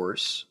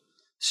resource.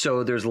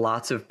 So there's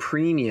lots of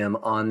premium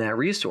on that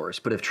resource.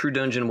 But if True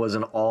Dungeon was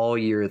an all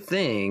year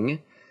thing,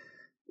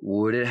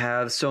 would it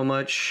have so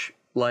much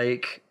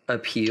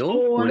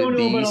appeal? I don't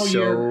know about all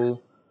year.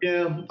 So...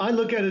 Yeah, I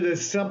look at it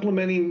as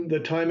supplementing the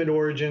time at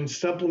Origin,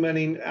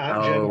 supplementing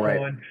at Gen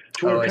Con,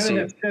 to where kind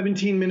of that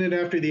 17-minute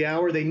after the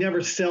hour, they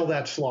never sell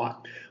that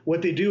slot.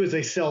 What they do is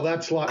they sell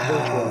that slot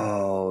virtually.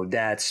 Oh,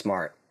 that's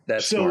smart.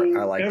 That's smart.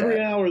 I like that. Every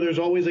hour, there's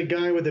always a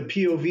guy with a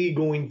POV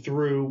going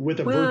through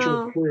with a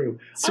virtual crew.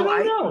 So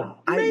I don't know.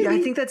 I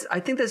think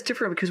that's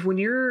different, because when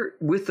you're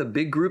with a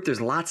big group,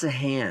 there's lots of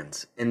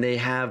hands, and they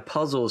have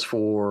puzzles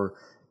for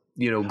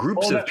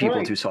groups of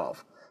people to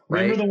solve.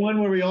 Right? Remember the one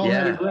where we all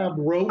had to grab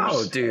ropes?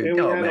 Oh, dude.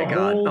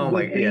 And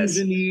we had things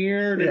in the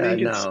air to make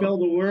it spell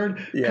the word.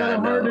 Kind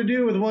of hard to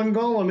do with one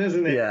golem,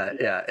 isn't it?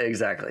 Yeah,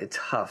 exactly.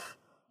 Tough.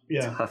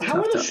 Yeah.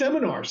 How are the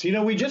seminars?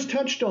 We just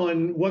touched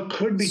on what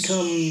could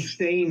become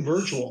staying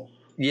virtual.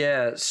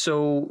 Yeah,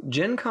 so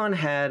Gen Con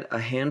had a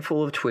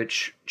handful of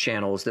Twitch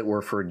channels that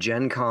were for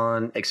Gen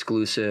Con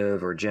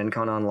exclusive or Gen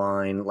Con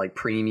Online, like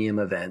premium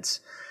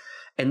events.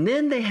 And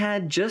then they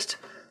had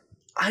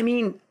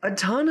a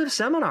ton of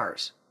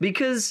seminars,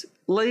 because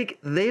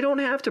they don't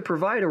have to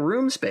provide a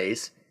room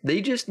space. They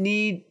just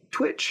need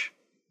Twitch.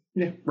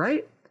 Yeah.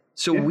 Right?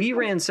 So we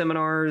ran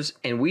seminars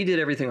and we did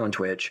everything on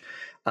Twitch.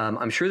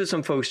 I'm sure that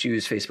some folks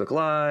use Facebook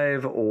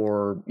Live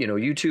or,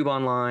 YouTube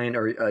Online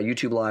or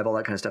YouTube Live, all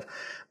that kind of stuff.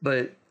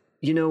 But,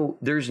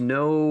 there's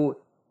no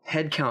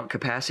headcount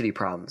capacity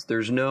problems.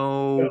 There's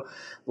no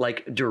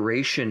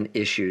duration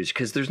issues,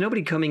 because there's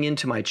nobody coming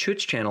into my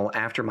Twitch channel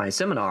after my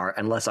seminar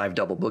unless I've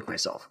double booked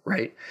myself,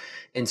 right?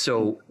 And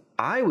so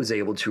I was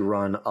able to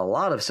run a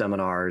lot of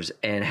seminars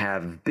and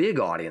have big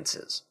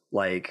audiences,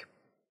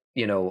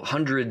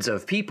 hundreds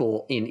of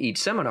people in each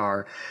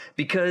seminar,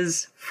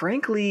 because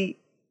frankly,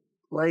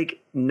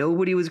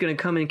 nobody was going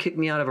to come and kick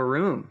me out of a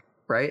room,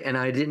 right? And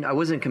I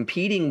wasn't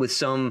competing with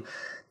some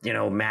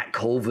Matt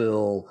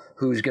Colville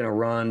who's going to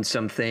run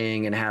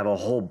something and have a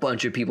whole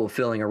bunch of people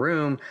filling a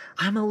room.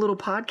 I'm a little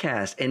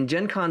podcast, and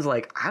Gen Con's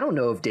I don't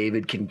know if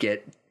David can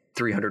get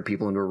 300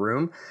 people into a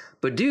room.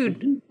 But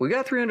dude, we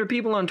got 300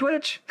 people on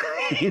Twitch.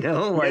 Like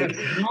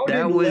how that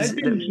did was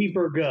Legend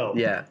Keeper go?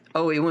 Yeah.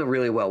 Oh, it went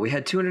really well. We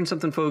had 200 and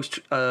something folks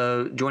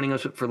joining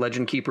us for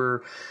Legend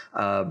Keeper.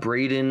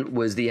 Braden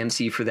was the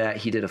MC for that.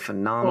 He did a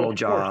phenomenal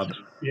job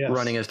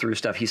running us through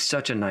stuff. He's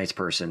such a nice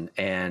person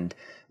and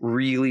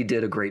really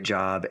did a great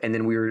job. And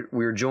then we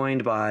were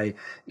joined by,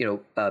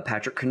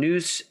 Patrick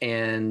Canoose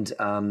and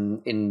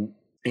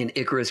in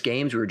Icarus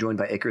Games. We were joined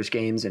by Icarus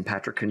Games and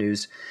Patrick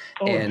Canoose.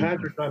 Oh, and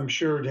Patrick, I'm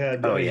sure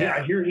had.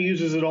 I hear he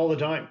uses it all the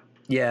time.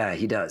 Yeah,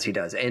 he does.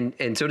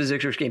 And so does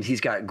Icarus Games. He's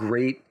got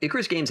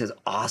Icarus Games has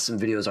awesome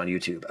videos on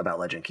YouTube about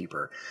Legend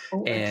Keeper.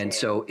 Oh, and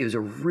so it was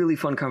a really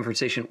fun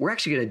conversation. We're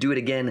actually going to do it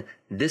again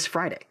this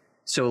Friday.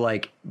 So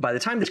like by the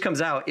time this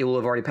comes out, it will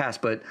have already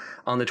passed. But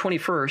on the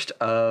 21st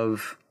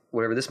of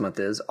whatever this month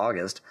is,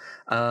 August,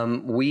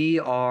 we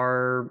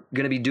are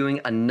going to be doing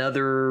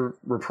another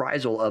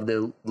reprisal of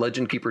the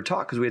Legend Keeper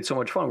talk because we had so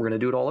much fun. We're going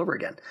to do it all over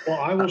again.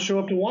 Well, I will show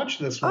up to watch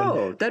this one.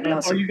 Oh, that'd be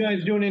awesome. Are you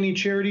guys doing any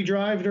charity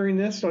drive during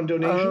this on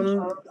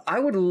donations? I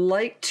would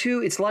like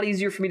to. It's a lot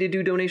easier for me to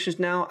do donations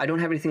now. I don't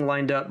have anything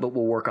lined up, but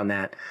we'll work on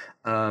that.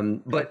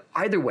 But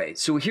either way,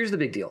 so here's the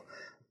big deal.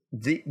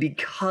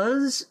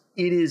 Because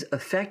it is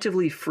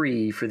effectively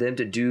free for them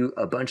to do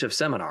a bunch of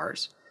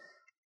seminars,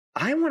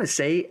 I want to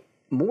say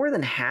more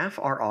than half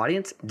our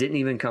audience didn't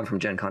even come from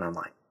Gen Con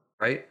Online,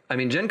 right? I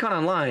mean, Gen Con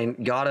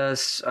Online got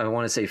us, I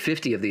want to say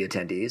 50 of the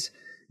attendees,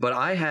 but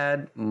I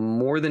had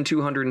more than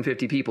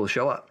 250 people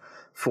show up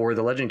for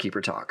the Legend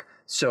Keeper talk.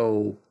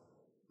 So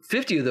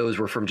 50 of those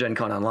were from Gen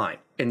Con Online,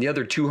 and the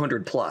other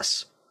 200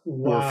 plus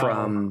were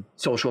from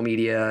social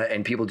media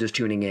and people just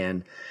tuning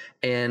in.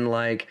 And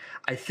like,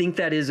 I think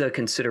that is a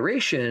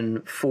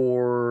consideration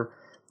for,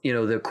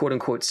 the quote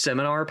unquote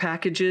seminar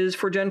packages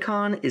for Gen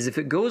Con is if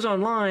it goes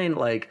online,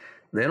 like,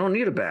 they don't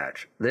need a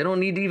badge. They don't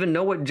need to even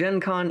know what Gen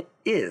Con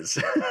is.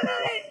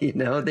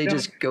 They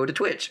just go to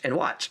Twitch and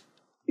watch.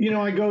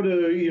 I go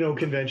to,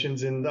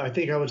 conventions, and I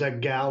think I was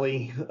at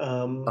Galley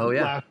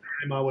last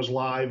time I was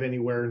live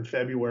anywhere in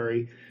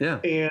February. Yeah.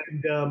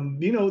 And,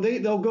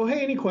 they'll go,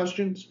 hey, any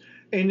questions?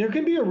 And there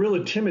can be a real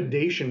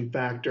intimidation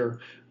factor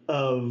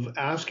of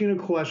asking a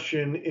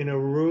question in a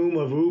room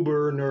of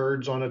uber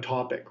nerds on a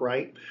topic,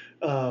 right?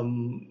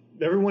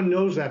 Everyone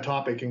knows that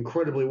topic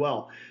incredibly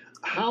well.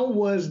 How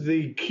was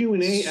the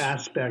Q&A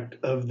aspect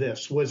of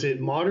this? Was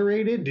it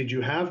moderated? Did you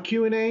have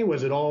Q&A?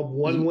 Was it all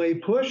one-way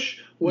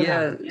push? What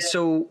happened?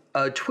 So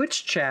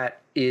Twitch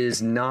chat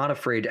is not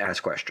afraid to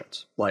ask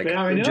questions. Like,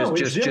 I know.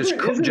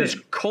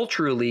 just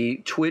culturally,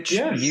 Twitch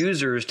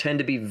users tend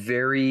to be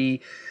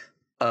very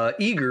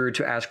eager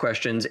to ask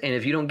questions, and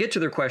if you don't get to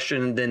their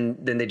question, then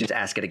they just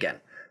ask it again.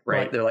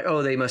 Right? They're like,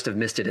 oh, they must have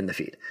missed it in the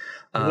feed.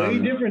 Way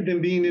different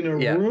than being in a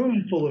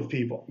room full of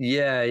people.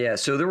 Yeah.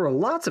 So there were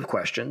lots of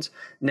questions.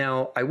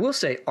 Now, I will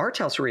say Art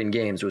Talsorian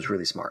Games was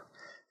really smart.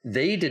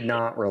 They did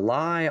not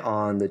rely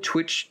on the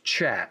Twitch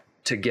chat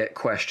to get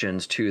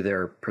questions to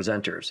their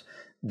presenters.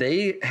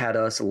 They had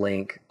us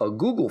link a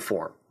Google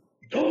form.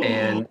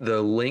 And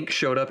the link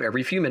showed up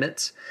every few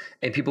minutes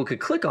and people could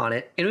click on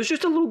it. And it was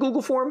just a little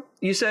Google form.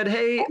 You said,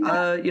 hey,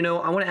 I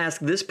want to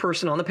ask this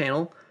person on the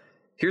panel.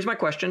 Here's my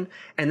question.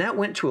 And that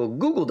went to a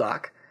Google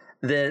Doc.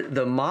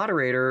 The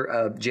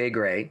moderator, Jay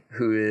Gray,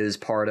 who is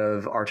part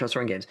of Art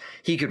Talsorian Games,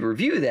 he could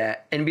review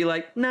that and be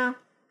like, no,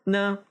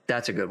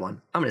 that's a good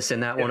one. I'm going to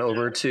send that one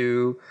over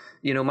to,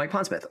 Mike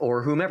Pondsmith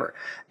or whomever.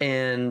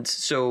 And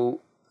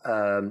so,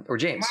 or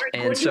James.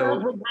 Mike, what you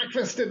have for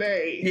breakfast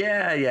today?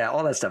 Yeah,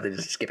 all that stuff. They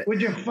just skip it.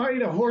 Would you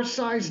fight a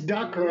horse-sized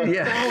duck or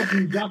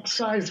 1,000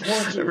 duck-sized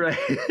horses? Right.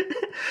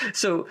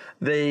 So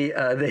they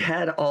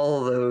had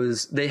all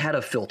those. They had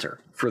a filter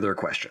for their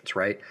questions,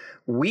 right?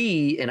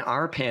 We, in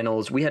our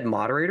panels, we had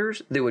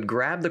moderators that would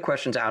grab the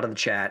questions out of the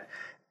chat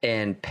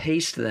and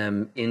paste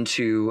them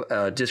into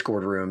a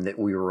Discord room that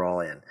we were all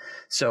in.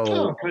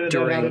 So kind of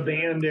during a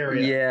band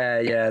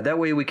area. Yeah. That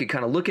way we could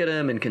kind of look at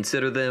them and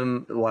consider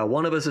them while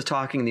one of us is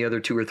talking, the other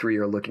two or three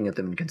are looking at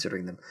them and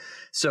considering them.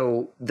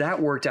 So that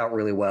worked out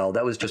really well.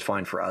 That was just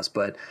fine for us.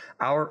 But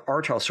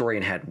our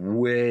Talsorian had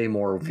way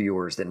more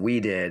viewers than we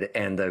did,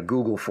 and the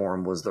Google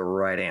form was the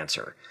right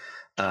answer.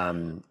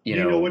 You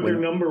know what their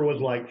number was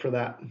like for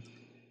that?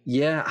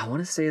 Yeah, I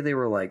want to say they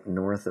were like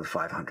north of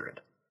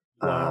 500.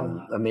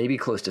 Wow. Maybe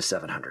close to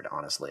 700,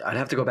 honestly. I'd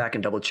have to go back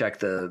and double check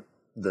the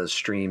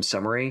stream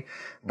summary,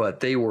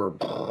 but they were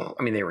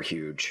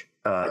huge.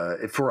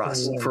 For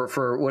us,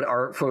 for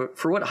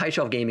what High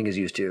Shelf Gaming is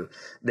used to,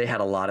 they had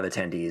a lot of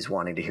attendees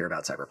wanting to hear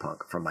about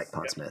Cyberpunk from Mike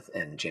Pondsmith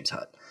and James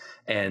Hutt.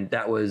 And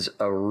that was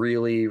a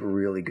really,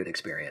 really good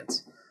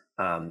experience.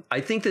 I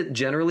think that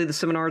generally the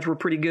seminars were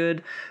pretty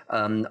good.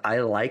 I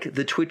like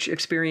the Twitch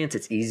experience.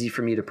 It's easy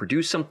for me to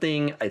produce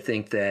something. I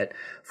think that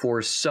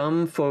for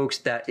some folks,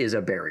 that is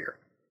a barrier,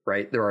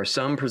 right? There are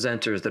some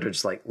presenters that are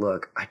just like,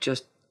 look,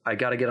 I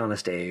got to get on a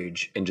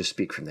stage and just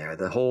speak from there.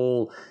 The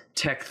whole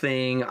tech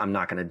thing, I'm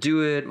not going to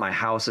do it. My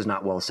house is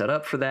not well set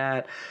up for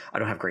that. I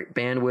don't have great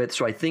bandwidth.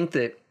 So I think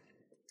that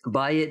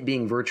by it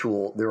being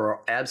virtual, there are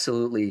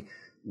absolutely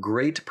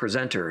great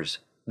presenters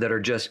that are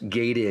just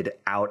gated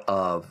out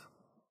of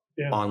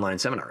online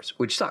seminars,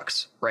 which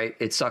sucks, right?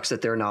 It sucks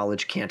that their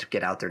knowledge can't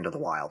get out there into the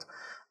wild.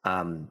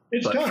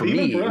 It's but tough. for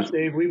Even me, for us,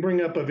 Dave, we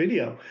bring up a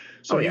video,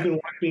 so you can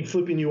watch me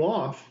flipping you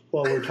off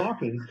while we're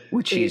talking.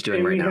 Which he's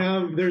doing right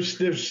now.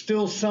 There's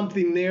still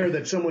something there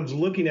that someone's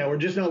looking at. We're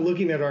just not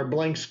looking at our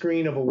blank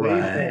screen of a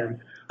waveform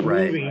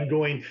moving,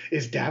 going,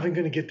 is Davin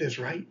going to get this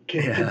right?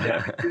 Can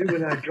Davin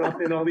when I drop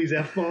in all these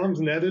F-bombs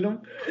and edit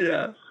them?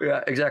 Yeah,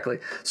 exactly.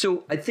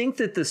 So I think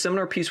that the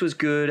seminar piece was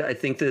good. I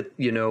think that,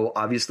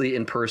 obviously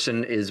in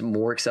person is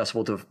more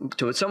accessible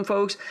to some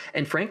folks.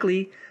 And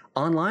frankly,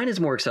 online is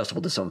more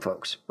accessible to some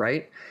folks,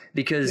 right?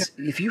 Because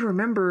if you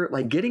remember,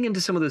 like getting into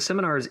some of those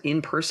seminars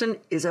in person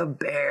is a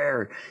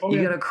bear.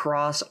 You got to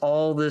cross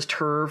all this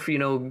turf,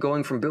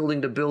 going from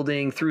building to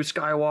building through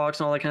skywalks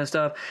and all that kind of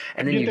stuff.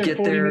 And then you get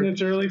 40 there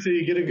minutes early so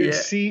you get a good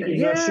seat and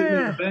you're not sitting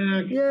in the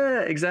back.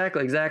 Yeah,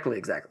 exactly.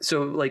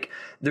 So like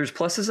there's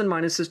pluses and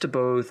minuses to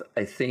both.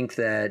 I think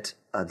that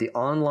the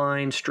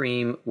online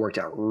stream worked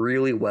out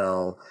really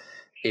well.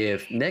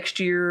 If next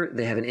year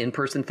they have an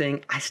in-person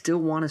thing, I still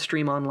want to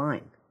stream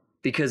online,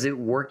 because it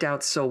worked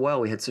out so well.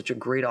 We had such a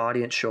great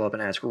audience show up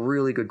and ask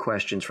really good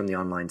questions from the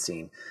online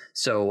scene.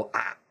 So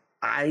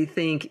I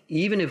think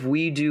even if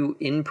we do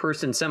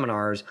in-person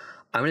seminars,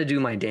 I'm going to do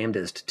my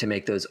damnedest to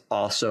make those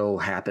also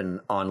happen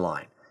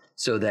online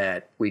so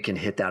that we can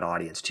hit that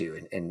audience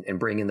too and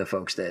bring in the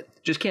folks that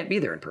just can't be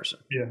there in person.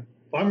 Yeah.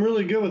 I'm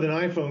really good with an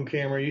iPhone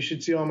camera. You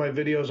should see all my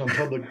videos on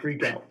Public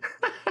Freakout.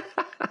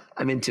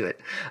 I'm into it.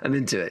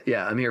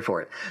 Yeah, I'm here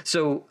for it.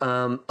 So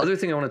other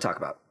thing I want to talk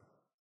about.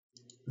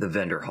 The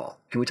vendor hall.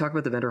 Can we talk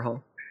about the vendor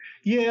hall?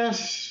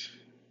 Yes.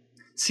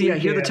 See, I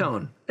hear the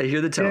tone.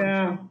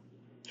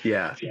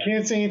 Yeah. If you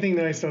can't say anything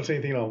nice, don't say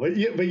anything at all. But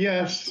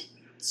yes.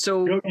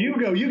 So go.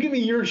 You give me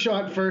your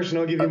shot first,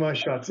 and I'll give you my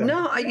shot second.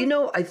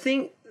 No, I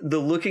think the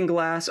Looking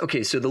Glass.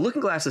 Okay, so the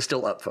Looking Glass is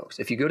still up, folks.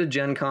 If you go to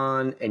Gen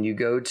Con and you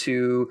go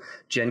to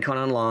Gen Con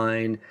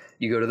Online,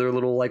 you go to their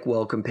little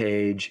welcome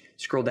page,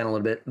 scroll down a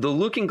little bit. The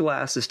Looking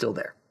Glass is still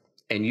there.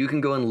 And you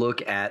can go and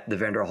look at the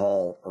vendor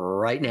hall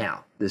right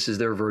now. This is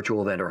their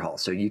virtual vendor hall.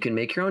 So you can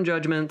make your own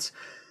judgments.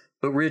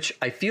 But Rich,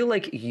 I feel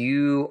like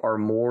you are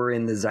more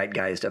in the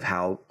zeitgeist of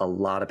how a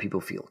lot of people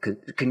feel.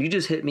 Can you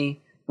just hit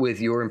me with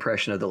your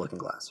impression of the Looking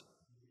Glass?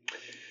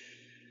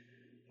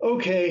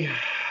 Okay.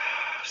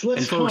 So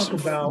let's talk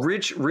about...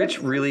 Rich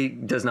really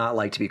does not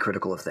like to be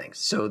critical of things.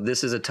 So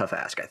this is a tough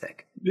ask, I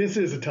think. This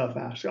is a tough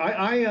ask.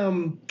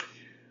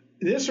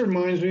 This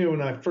reminds me of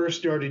when I first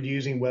started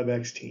using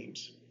WebEx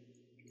Teams.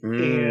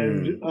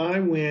 And I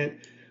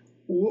went,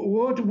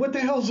 what the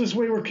hell is this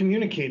way we're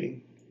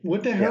communicating?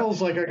 What the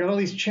hell's I got all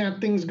these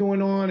chat things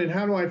going on, and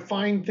how do I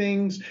find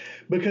things?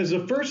 Because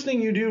the first thing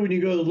you do when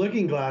you go to the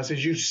Looking Glass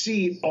is you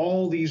see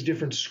all these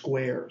different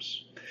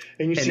squares.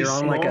 And they're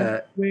on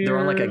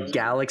like a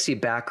galaxy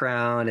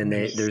background, and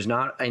there's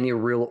not any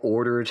real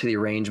order to the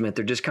arrangement.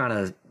 They're just kind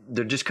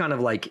of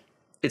like,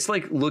 it's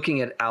like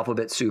looking at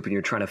alphabet soup and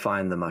you're trying to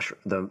find the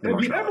marshmallows.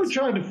 Have you ever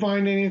tried to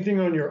find anything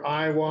on your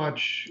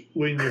iWatch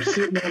when you're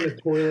sitting on the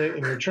toilet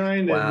and you're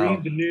trying to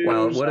read the news?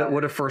 Wow,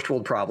 what a first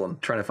world problem,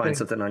 trying to find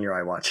something on your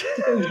iWatch.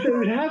 And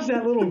so it has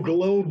that little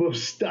globe of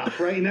stuff,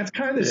 right? And that's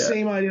kind of the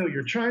same idea.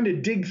 You're trying to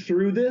dig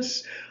through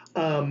this.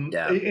 And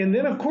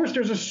then, of course,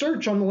 there's a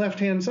search on the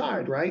left-hand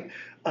side, right?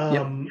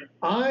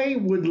 I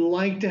would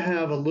like to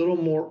have a little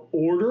more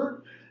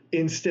order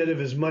instead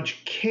of as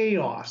much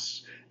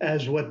chaos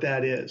as what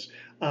that is.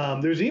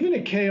 There's even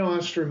a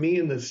chaos for me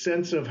in the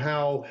sense of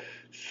how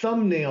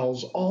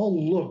thumbnails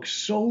all look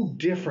so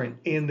different,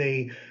 and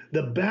the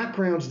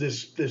backgrounds,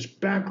 this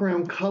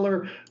background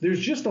color,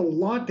 there's just a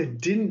lot that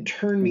didn't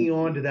turn me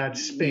on to that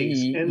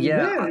space. And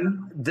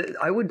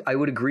I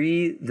would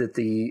agree that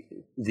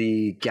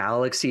the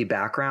galaxy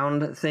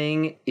background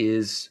thing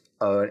is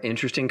an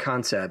interesting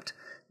concept,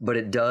 but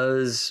it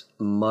does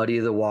muddy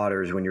the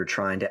waters when you're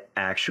trying to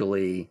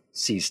actually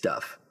see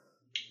stuff,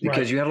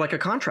 because you have like a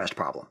contrast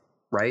problem.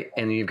 Right.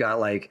 And you've got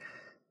like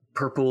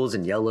purples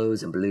and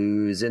yellows and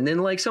blues. And then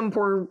like some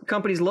poor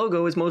company's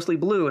logo is mostly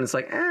blue. And it's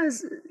like,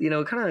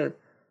 kind of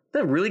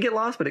doesn't really get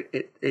lost, but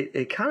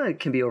it kind of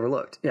can be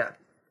overlooked. Yeah.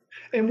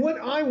 And what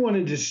I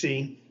wanted to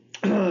see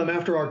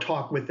after our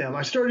talk with them,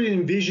 I started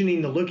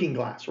envisioning the Looking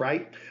Glass,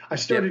 right? I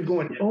started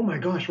going, oh my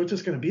gosh, what's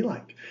this going to be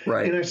like?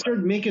 Right. And I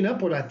started making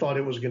up what I thought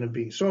it was going to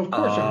be. So of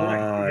course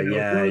I'm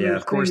right.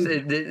 Of course.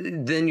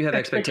 Then you have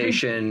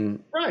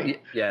expectation.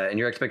 Right. Yeah. And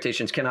your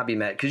expectations cannot be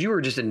met because you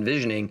were just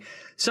envisioning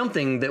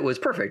something that was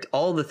perfect.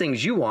 All the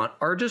things you want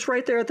are just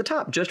right there at the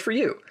top, just for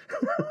you.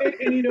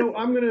 and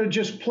I'm going to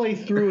just play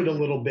through it a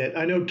little bit.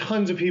 I know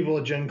tons of people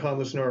at Gen Con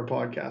listen to our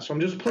podcast, so I'm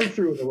just play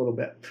through it a little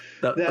bit.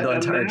 The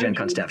entire Gen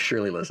Con staff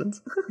surely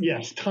listens.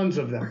 Yes, tons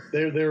of them.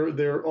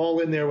 They're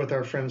all in there with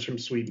our friends from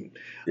Sweden.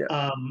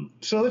 Yeah.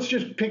 So let's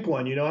just pick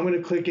one. I'm going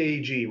to click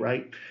AEG,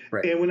 right?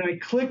 And when I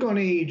click on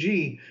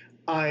AEG,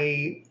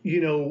 I,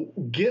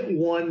 get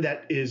one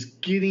that is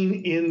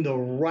getting in the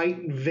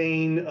right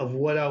vein of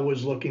what I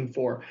was looking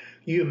for.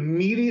 You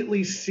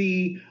immediately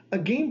see a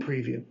game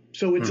preview.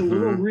 So it's a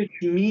little rich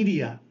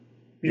media.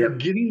 You're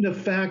getting the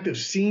fact of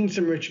seeing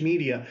some rich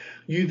media.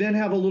 You then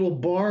have a little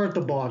bar at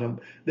the bottom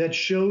that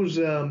shows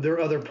their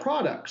other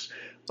products.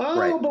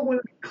 But when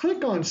I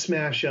click on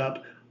Smash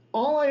Up,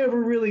 all I ever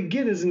really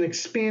get is an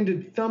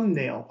expanded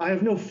thumbnail. I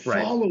have no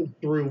follow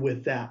through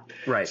with that.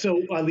 Right.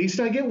 So at least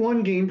I get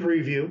one game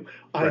preview.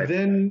 I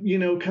then,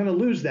 kind of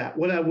lose that.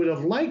 What I would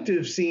have liked to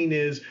have seen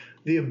is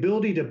the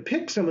ability to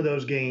pick some of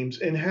those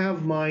games and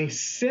have my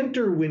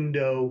center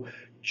window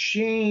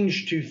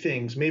change to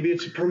things. Maybe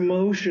it's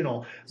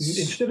promotional.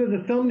 Instead of the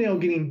thumbnail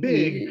getting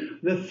big,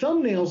 the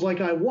thumbnail's like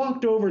I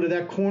walked over to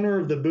that corner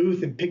of the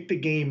booth and picked the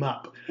game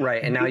up.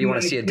 Right. And now you want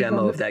to see a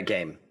demo of that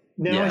game.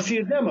 Now I see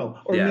a demo.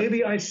 Or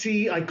maybe I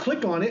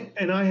click on it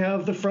and I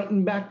have the front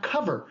and back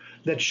cover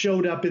that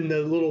showed up in the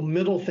little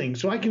middle thing.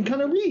 So I can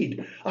kind of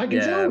read. I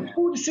can say,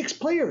 4 to 6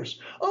 players.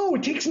 Oh,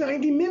 it takes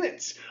 90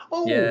 minutes.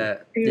 Oh,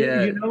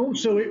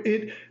 so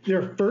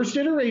their first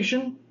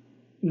iteration,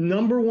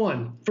 number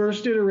one,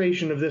 first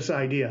iteration of this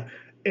idea.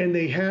 And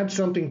they had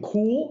something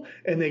cool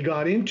and they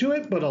got into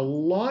it, but a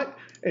lot,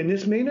 and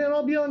this may not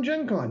all be on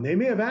Gen Con. They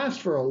may have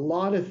asked for a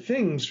lot of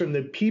things from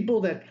the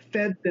people that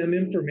fed them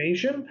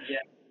information. Yeah.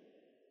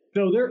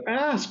 So their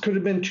ask could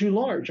have been too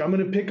large. I'm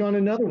going to pick on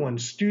another one,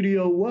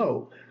 Studio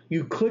Woe.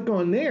 You click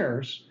on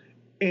theirs,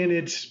 and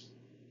it's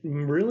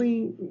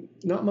really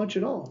not much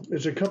at all.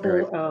 There's a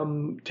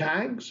couple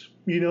tags,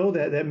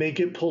 that make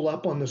it pull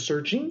up on the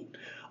searching,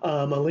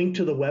 a link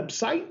to the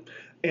website,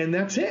 and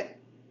that's it.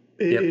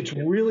 It's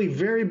really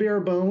very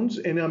bare bones,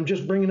 and I'm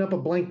just bringing up a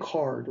blank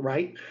card,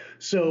 right?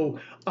 So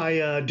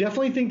I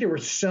definitely think there were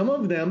some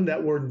of them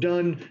that were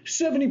done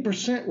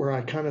 70% where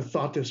I kind of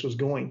thought this was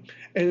going.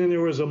 And then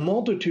there was a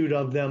multitude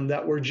of them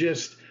that were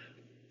just,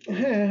 so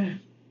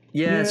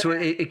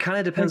it kind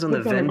of depends on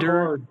the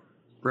vendor,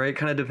 right? It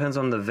kind of depends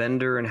on the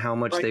vendor and how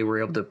much they were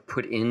able to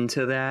put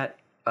into that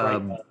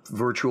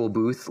virtual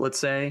booth, let's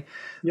say.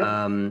 Yep.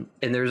 And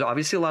there's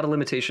obviously a lot of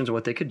limitations on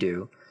what they could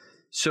do.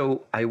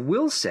 So I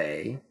will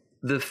say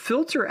the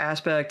filter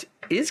aspect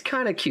is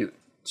kind of cute.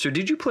 So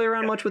did you play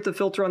around much with the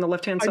filter on the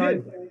left-hand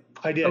side?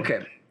 I did.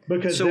 Okay.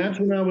 Because that's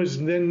when I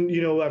was then,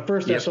 at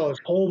first I saw this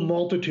whole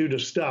multitude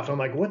of stuff. I'm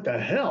like, what the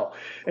hell?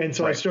 And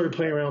so I started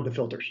playing around with the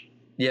filters.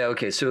 Yeah,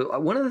 okay. So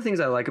one of the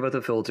things I like about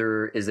the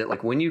filter is that,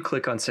 like, when you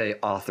click on, say,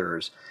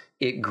 authors,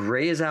 it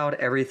grays out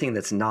everything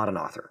that's not an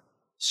author.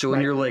 So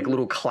in your, like,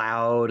 little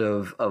cloud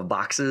of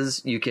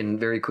boxes, you can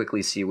very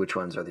quickly see which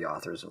ones are the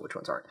authors and which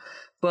ones aren't.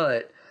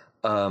 But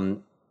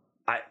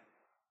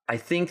I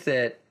think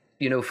that,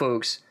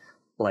 folks,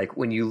 like,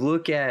 when you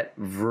look at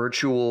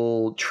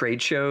virtual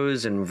trade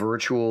shows and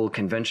virtual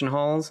convention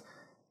halls,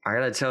 I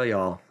got to tell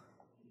y'all,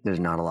 there's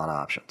not a lot of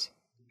options.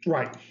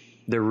 Right.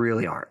 There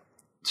really aren't.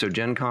 So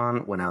Gen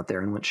Con went out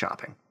there and went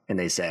shopping. And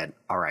they said,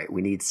 all right,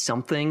 we need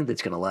something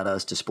that's going to let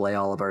us display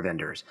all of our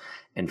vendors.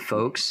 And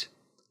folks,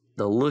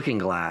 the Looking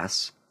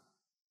Glass,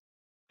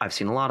 I've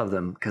seen a lot of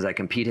them because I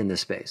compete in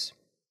this space.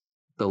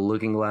 The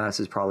Looking Glass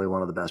is probably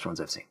one of the best ones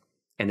I've seen.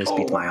 And this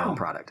beats my own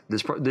product.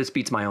 This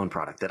beats my own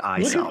product that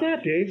I sell. Look at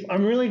that, Dave.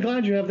 I'm really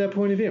glad you have that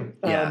point of view.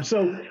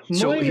 So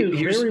mine is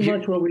very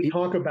much what we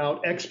talk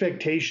about,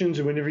 expectations,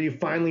 and whenever you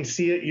finally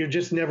see it, you're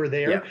just never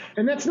there. Yeah.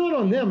 And that's not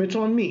on them. It's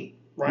on me,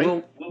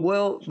 right?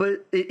 Well,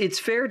 but it's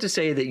fair to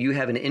say that you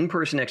have an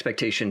in-person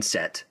expectation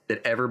set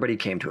that everybody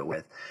came to it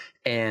with.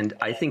 And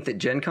I think that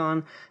Gen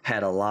Con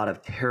had a lot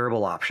of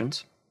terrible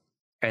options.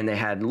 And they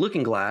had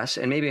Looking Glass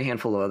and maybe a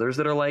handful of others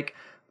that are like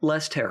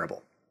less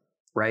terrible.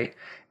 Right?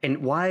 And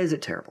why is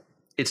it terrible?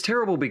 It's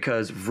terrible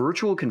because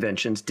virtual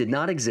conventions did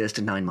not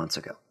exist 9 months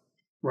ago.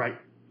 Right.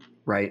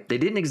 Right? They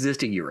didn't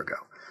exist a year ago.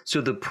 So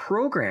the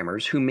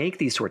programmers who make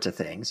these sorts of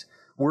things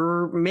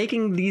were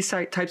making these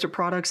types of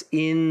products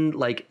in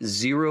like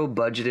zero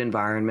budget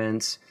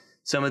environments.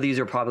 Some of these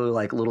are probably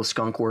like little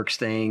skunkworks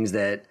things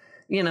that,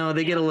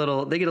 they get a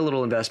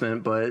little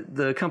investment, but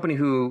the company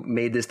who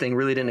made this thing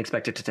really didn't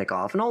expect it to take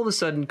off. And all of a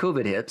sudden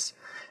COVID hits.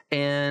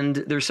 And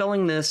they're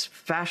selling this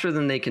faster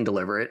than they can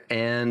deliver it,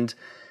 and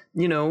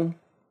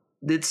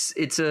it's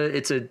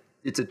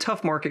a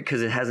tough market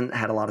because it hasn't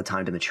had a lot of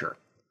time to mature.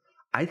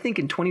 I think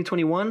in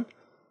 2021,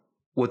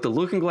 what the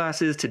Looking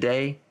Glass is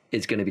today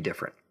is going to be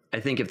different. I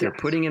think if they're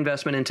putting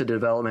investment into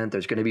development,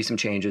 there's going to be some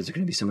changes, there's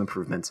going to be some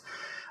improvements.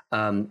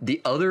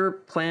 The other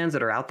plans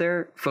that are out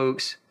there,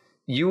 folks,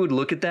 you would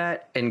look at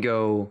that and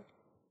go,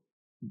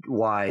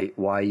 why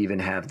even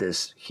have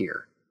this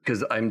here?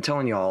 Because I'm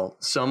telling y'all,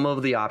 some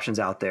of the options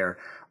out there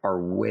are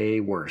way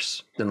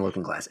worse than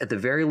Looking Glass. At the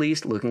very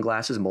least, Looking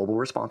Glass is mobile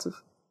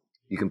responsive.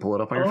 You can pull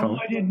it up on your phone.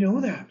 I didn't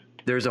know that.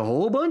 There's a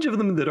whole bunch of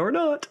them that are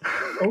not,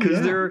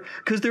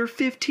 because they're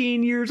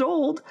 15 years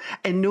old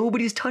and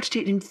nobody's touched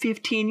it in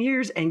 15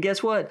 years. And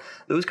guess what?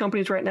 Those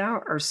companies right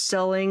now are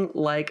selling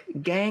like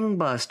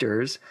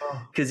gangbusters,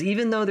 because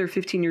even though they're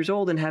 15 years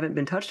old and haven't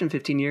been touched in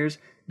 15 years,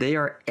 they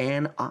are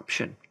an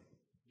option.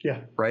 Yeah.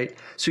 Right.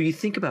 So you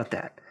think about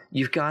that.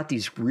 You've got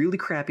these really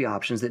crappy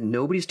options that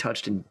nobody's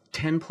touched in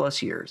 10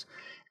 plus years.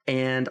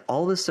 And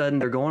all of a sudden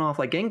they're going off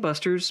like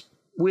gangbusters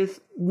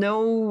with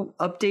no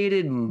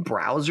updated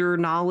browser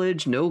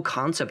knowledge, no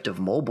concept of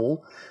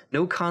mobile,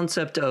 no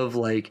concept of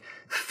like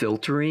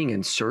filtering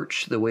and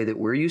search the way that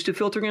we're used to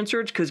filtering and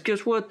search. Because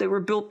guess what? They were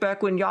built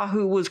back when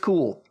Yahoo was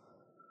cool,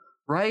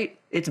 right?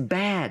 It's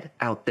bad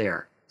out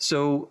there.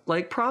 So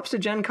like props to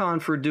Gen Con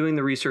for doing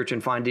the research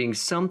and finding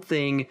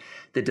something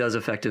that does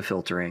effective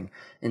filtering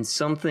and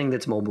something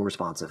that's mobile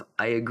responsive.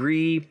 I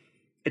agree.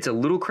 It's a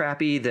little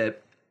crappy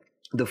that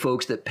the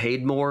folks that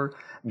paid more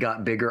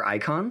got bigger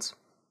icons,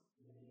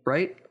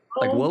 right?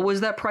 Like what was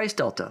that price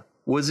delta?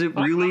 Was it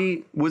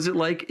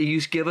like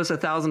you give us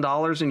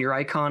 $1,000 and your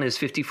icon is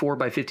 54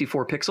 by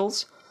 54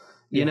 pixels?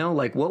 You know,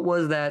 like what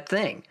was that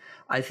thing?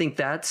 I think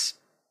that's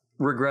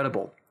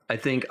regrettable. I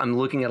think I'm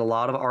looking at a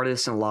lot of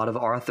artists and a lot of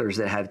authors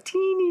that have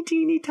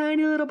teeny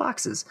tiny little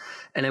boxes.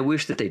 And I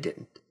wish that they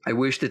didn't. I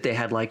wish that they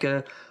had like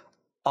a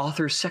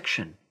author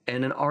section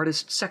and an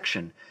artist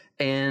section.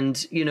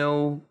 And, you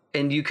know,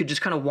 and you could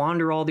just kind of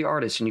wander all the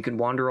artists and you could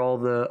wander all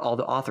the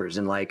authors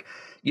and like,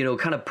 you know,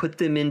 kind of put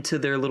them into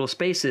their little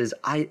spaces.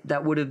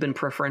 That would have been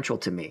preferential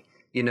to me,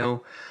 you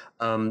know?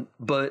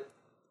 But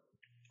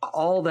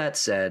all that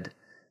said,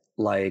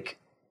 like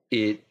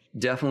it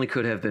definitely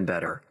could have been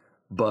better,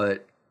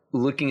 but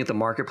looking at the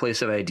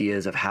marketplace of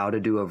ideas of how to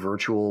do a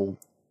virtual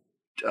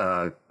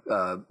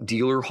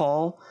dealer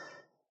hall,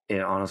 it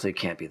honestly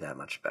can't be that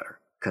much better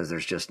because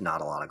there's just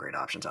not a lot of great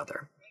options out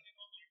there.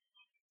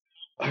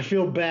 I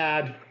feel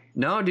bad.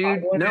 No,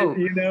 dude.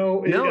 No,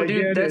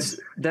 dude.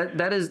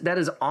 That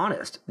is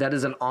honest. That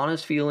is an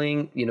honest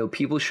feeling. You know,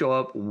 people show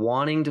up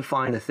wanting to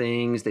find the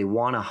things they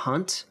want to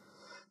hunt.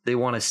 They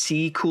want to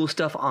see cool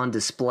stuff on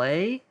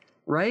display,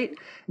 right?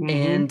 Mm-hmm.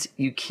 And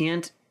you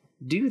can't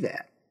do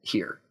that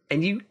here.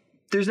 And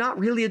there's not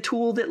really a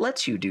tool that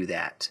lets you do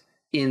that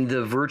in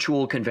the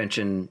virtual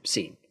convention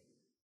scene,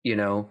 you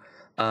know,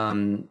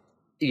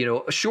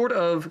 short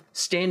of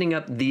standing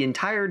up the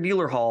entire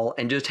dealer hall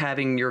and just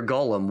having your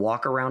golem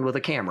walk around with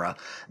a camera,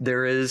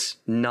 there is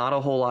not a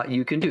whole lot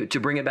you can do. To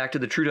bring it back to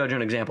the True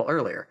Dungeon example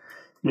earlier,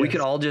 we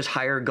could all just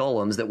hire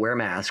golems that wear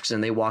masks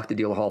and they walk the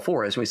dealer hall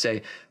for us. And we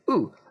say,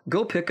 ooh,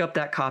 go pick up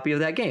that copy of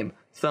that game,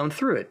 thumb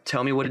through it,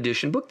 tell me what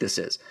edition book this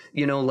is.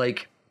 You know,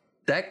 like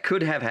that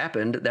could have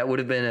happened. That would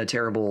have been a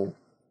terrible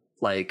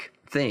like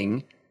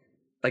thing.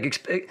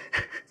 Like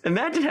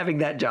imagine having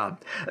that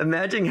job.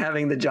 Imagine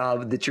having the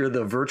job that you're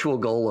the virtual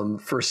golem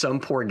for some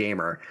poor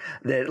gamer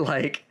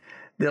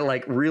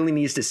that really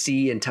needs to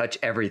see and touch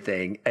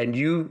everything, and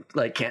you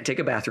like can't take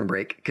a bathroom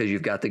break because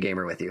you've got the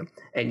gamer with you,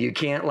 and you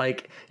can't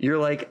you're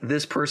like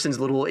this person's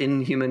little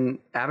inhuman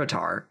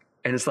avatar,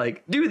 and it's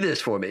like do this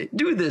for me,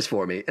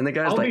 and the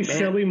guy's I'll be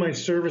selling my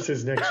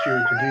services next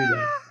year to do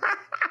that.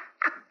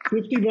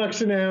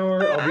 $50 an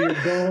hour. I'll be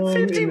gone.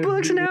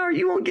 $50 an hour.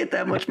 You won't get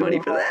that much money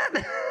for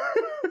that.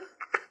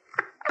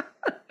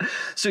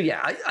 So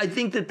yeah, I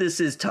think that this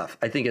is tough.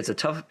 I think it's a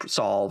tough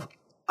solve.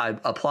 I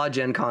applaud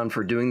Gen Con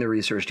for doing the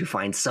research to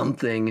find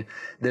something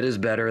that is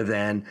better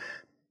than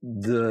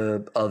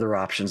the other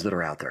options that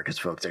are out there. Because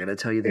folks, I got to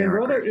tell you,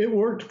 it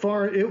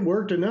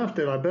worked enough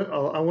that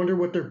I wonder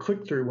what their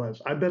click through was.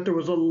 I bet there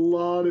was a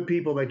lot of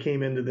people that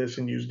came into this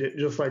and used it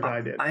just like I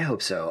did. I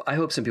hope so. I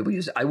hope some people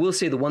use it. I will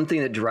say the one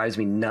thing that drives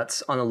me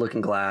nuts on the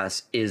Looking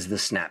Glass is the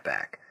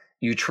snapback.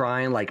 You try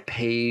and like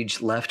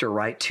page left or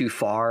right too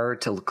far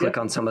to click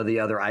on some of the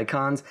other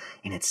icons,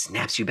 and it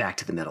snaps you back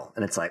to the middle.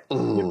 And it's like,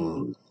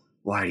 oh,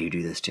 why do you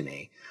do this to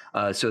me?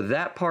 So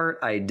that part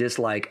I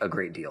dislike a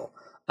great deal.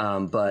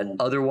 But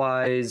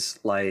otherwise,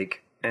 could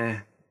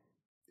have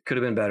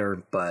been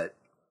better, but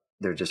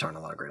there just aren't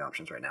a lot of great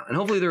options right now. And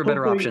hopefully there are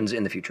better options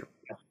in the future.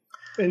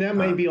 And that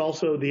may be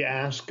also the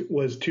ask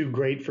was too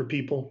great for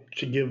people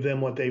to give them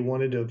what they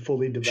wanted to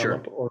fully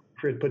develop or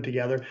put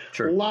together.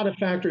 Sure. A lot of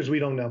factors we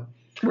don't know.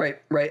 Right.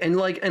 And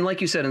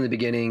like you said in the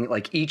beginning,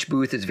 like each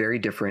booth is very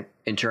different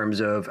in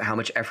terms of how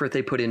much effort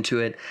they put into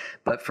it.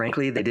 But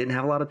frankly, they didn't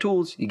have a lot of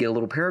tools. You get a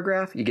little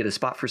paragraph, you get a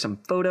spot for some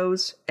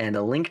photos and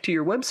a link to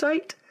your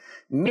website,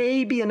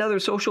 maybe another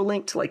social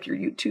link to like your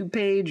YouTube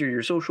page or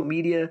your social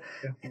media.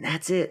 Yeah. And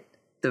that's it.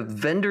 The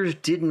vendors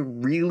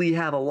didn't really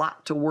have a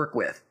lot to work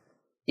with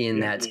in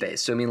that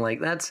space. So, I mean,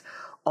 like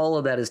all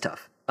of that is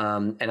tough.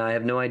 And I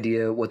have no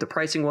idea what the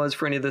pricing was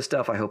for any of this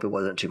stuff. I hope it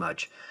wasn't too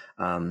much.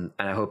 And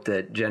I hope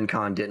that Gen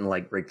Con didn't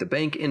break the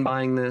bank in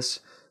buying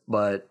this,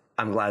 but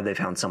I'm glad they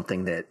found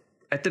something that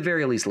at the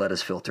very least let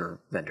us filter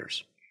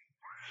vendors.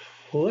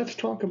 Well, let's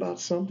talk about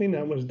something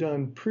that was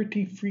done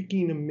pretty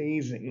freaking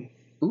amazing.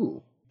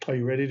 Ooh. Are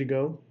you ready to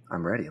go?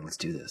 I'm ready. Let's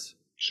do this.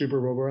 Super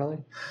Robo Rally?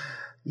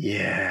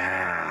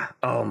 Yeah.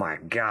 Oh my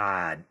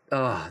God.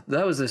 Oh,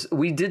 that was this.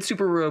 We did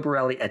Super Robo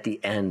Rally at the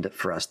end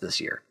for us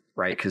this year.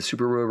 Right, because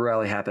Super Robo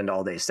Rally happened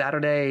all day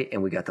Saturday,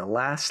 and we got the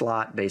last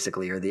slot,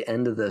 basically, or the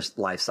end of the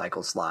life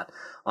cycle slot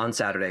on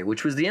Saturday,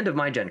 which was the end of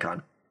my Gen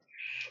Con.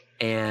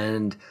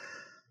 And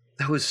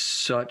that was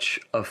such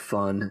a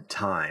fun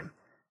time.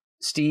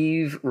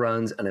 Steve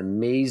runs an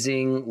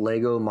amazing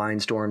Lego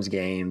Mindstorms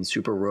game,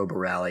 Super Robo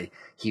Rally.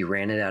 He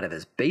ran it out of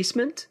his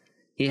basement.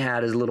 He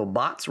had his little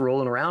bots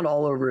rolling around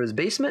all over his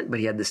basement, but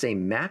he had the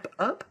same map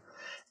up.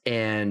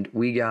 and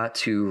we got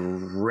to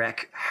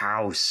wreck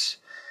house.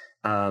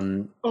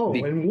 And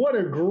what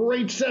a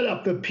great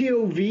setup. The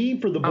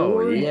POV for the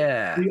board. Oh,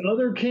 yeah. The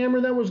other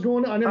camera that was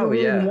going on. I never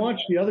really even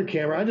watched the other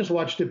camera. I just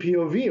watched the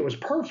POV. It was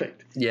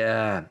perfect.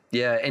 Yeah.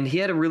 Yeah. And he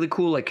had a really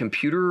cool like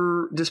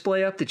computer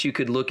display up that you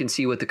could look and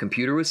see what the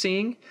computer was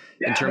seeing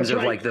in terms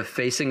of like the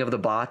facing of the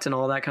bots and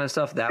all that kind of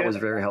stuff. That was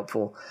very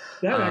helpful.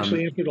 That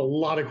actually answered a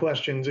lot of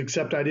questions,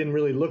 except I didn't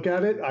really look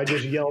at it. I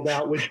just yelled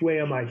out, which way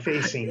am I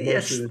facing?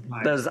 Yes,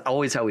 that's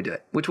always how we do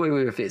it. Which way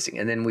we were facing.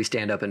 And then we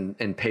stand up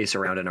and pace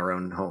around in our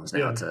own homes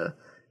now to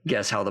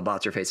guess how the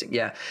bots are facing.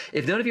 Yeah.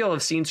 If none of y'all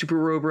have seen Super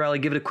Robo Rally,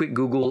 give it a quick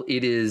Google.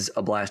 It is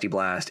a blasty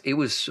blast. It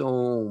was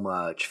so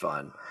much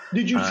fun.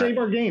 Did you save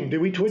our game?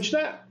 Did we Twitch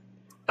that?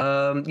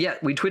 Yeah,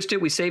 we Twitched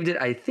it. We saved it.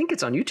 I think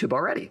it's on YouTube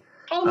already.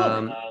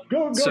 Oh, look.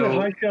 Go to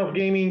High Shelf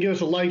Gaming, give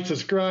us a like,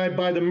 subscribe,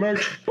 buy the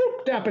merch,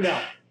 boop, tap it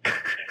out.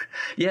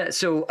 Yeah,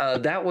 so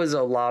that was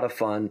a lot of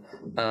fun.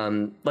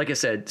 Like I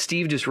said,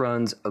 Steve just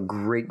runs a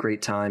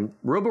great time.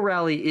 Robo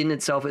Rally in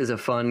itself is a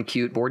fun,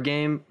 cute board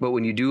game, but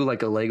when you do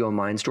like a Lego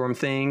Mindstorm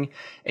thing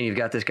and you've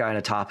got this guy in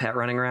a top hat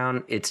running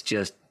around, it's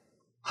just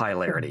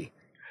hilarity.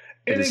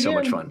 It is so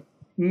much fun.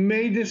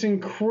 Made this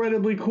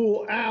incredibly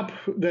cool app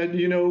that,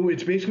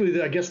 it's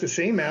basically, I guess, the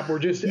same app. We're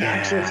just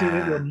accessing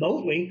it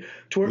remotely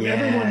to where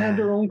everyone had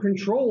their own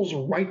controls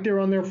right there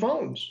on their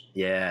phones.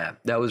 Yeah,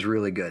 that was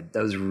really good.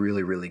 That was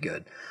really, really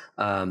good.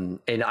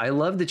 And I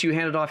love that you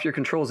handed off your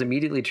controls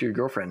immediately to your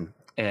girlfriend.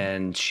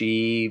 And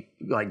she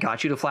like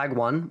got you to flag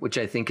 1, which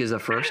I think is a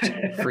first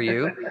for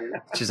you,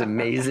 which is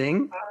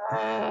amazing.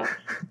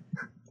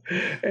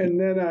 And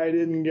then I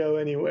didn't go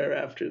anywhere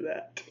after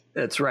that.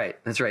 That's right.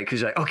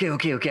 Because you're like,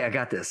 okay, I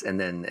got this. And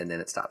then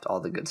it stopped. All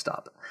the good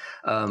stopped.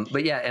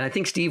 But yeah, and I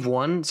think Steve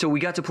won. So we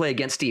got to play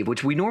against Steve,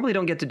 which we normally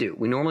don't get to do.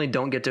 We normally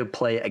don't get to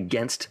play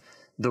against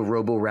the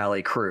Robo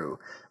Rally crew.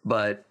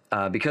 But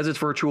because it's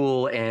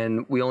virtual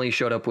and we only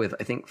showed up with,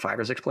 I think, 5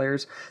 or 6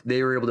 players,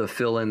 they were able to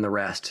fill in the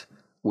rest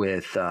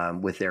with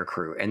their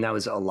crew. And that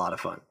was a lot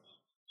of fun.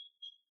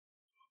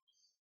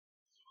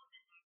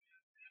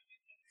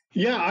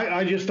 Yeah,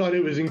 I just thought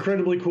it was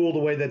incredibly cool the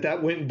way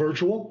that went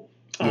virtual.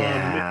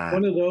 Yeah.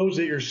 One of those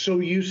that you're so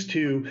used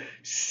to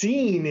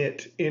seeing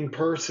it in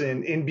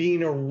person and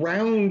being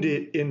around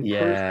it in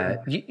person.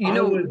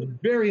 I was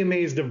very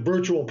amazed the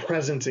virtual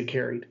presence it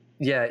carried.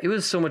 Yeah, it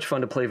was so much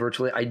fun to play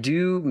virtually. I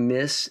do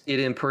miss it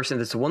in person.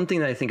 That's the one thing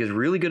that I think is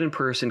really good in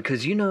person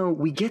because,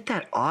 we get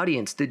that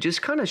audience that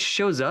just kind of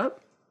shows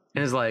up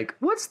and is like,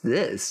 what's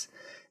this?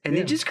 And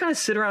they just kind of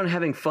sit around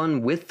having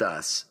fun with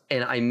us.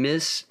 And I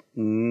miss...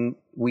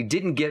 we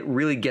didn't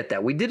really get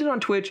that. We did it on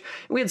Twitch.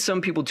 And we had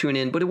some people tune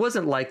in, but it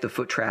wasn't like the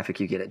foot traffic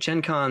you get at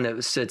Gen Con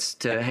that sits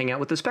to hang out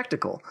with the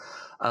spectacle.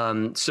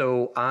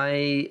 So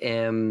I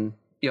am,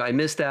 I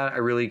miss that. I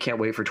really can't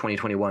wait for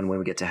 2021 when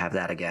we get to have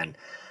that again.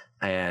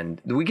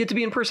 And we get to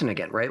be in person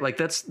again, right? Like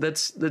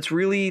that's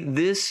really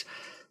this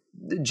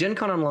Gen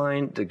Con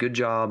Online did a good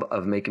job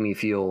of making me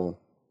feel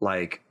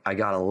like I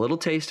got a little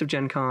taste of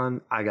Gen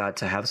Con. I got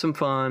to have some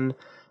fun,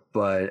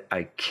 but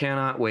I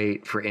cannot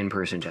wait for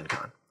in-person Gen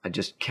Con. I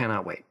just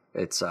cannot wait.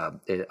 It's I'm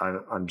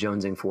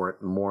jonesing for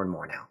it more and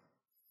more now.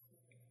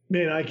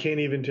 Man, I can't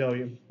even tell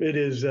you. It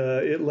is.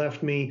 It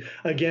left me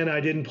again.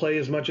 I didn't play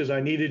as much as I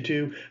needed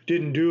to.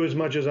 Didn't do as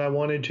much as I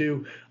wanted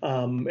to.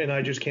 And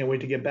I just can't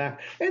wait to get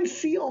back and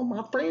see all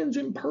my friends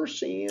in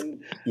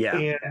person.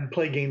 Yeah. And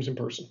play games in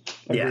person.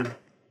 Agreed.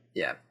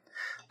 Yeah.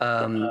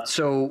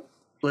 So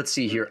let's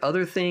see here.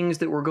 Other things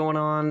that were going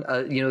on.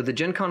 The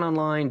Gen Con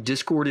Online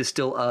Discord is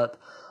still up.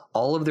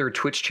 All of their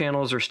Twitch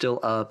channels are still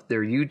up.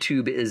 Their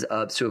YouTube is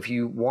up. So if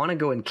you want to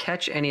go and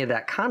catch any of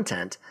that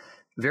content,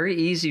 very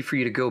easy for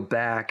you to go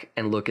back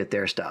and look at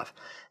their stuff.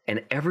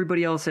 And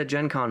everybody else at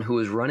Gen Con who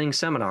is running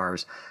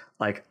seminars,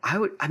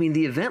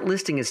 the event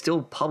listing is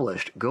still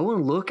published. Go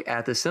and look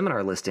at the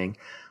seminar listing.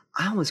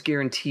 I almost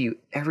guarantee you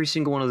every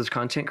single one of those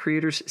content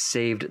creators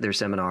saved their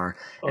seminar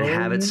and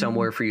have it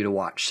somewhere for you to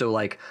watch. So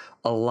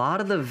a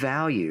lot of the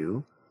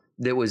value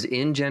that was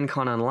in Gen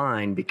Con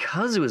Online,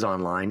 because it was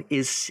online,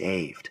 is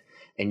saved.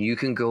 And you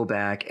can go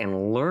back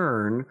and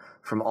learn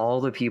from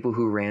all the people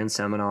who ran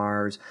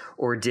seminars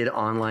or did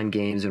online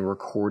games and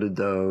recorded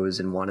those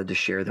and wanted to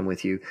share them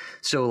with you.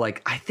 So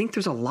I think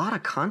there's a lot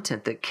of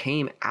content that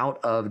came out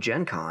of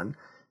Gen Con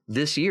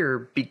this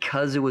year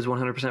because it was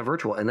 100%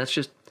 virtual. And that's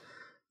just,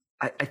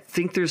 I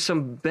think there's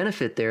some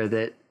benefit there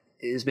that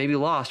is maybe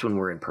lost when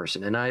we're in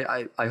person. And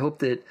I hope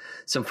that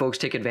some folks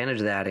take advantage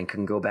of that and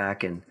can go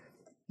back and,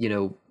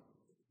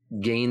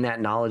 gain that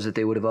knowledge that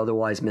they would have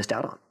otherwise missed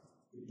out on.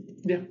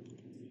 Yeah,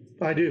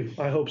 I do.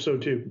 I hope so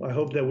too. I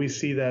hope that we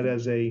see that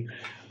as an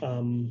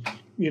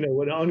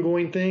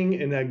ongoing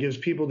thing, and that gives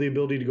people the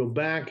ability to go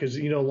back because,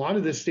 a lot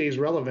of this stays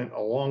relevant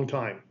a long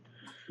time.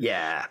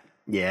 Yeah,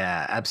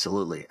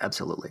 absolutely.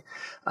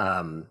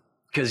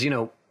 Because,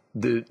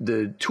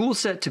 the tool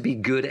set to be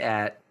good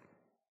at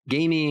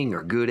gaming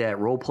or good at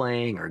role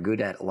playing or good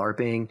at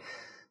LARPing,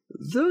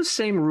 those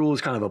same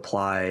rules kind of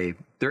apply.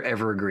 They're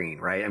evergreen,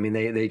 right? I mean,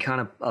 they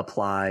kind of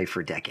apply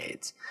for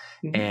decades.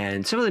 Mm-hmm.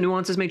 And some of the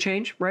nuances may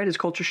change, right, as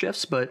culture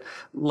shifts, but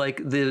like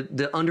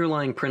the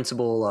underlying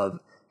principle of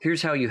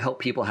here's how you help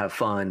people have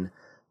fun,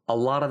 a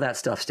lot of that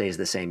stuff stays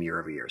the same year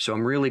over year. So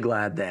I'm really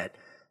glad that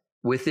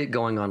with it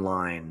going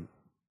online,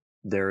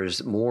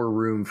 there's more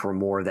room for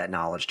more of that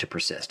knowledge to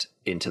persist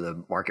into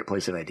the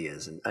marketplace of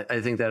ideas. And I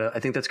think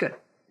that's good.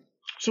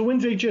 So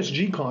when's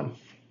HSGCon?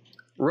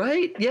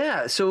 Right?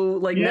 Yeah. So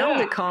like now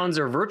that cons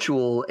are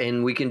virtual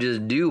and we can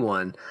just do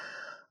one,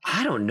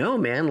 I don't know,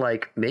 man,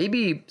 like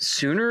maybe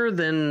sooner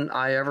than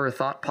I ever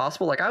thought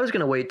possible. Like I was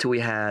going to wait till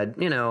we had,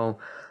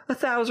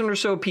 1,000 or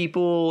so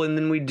people, and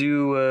then we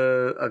do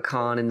a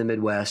con in the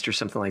Midwest or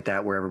something like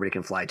that where everybody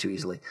can fly to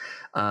easily.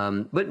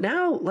 But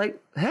now,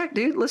 like, heck,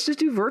 dude, let's just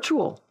do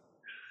virtual.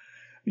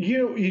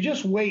 You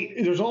just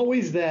wait. There's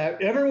always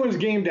that. Everyone's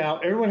gamed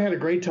out. Everyone had a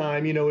great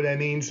time. You know what I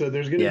mean? So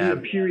there's going to be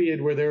a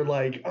period where they're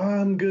like,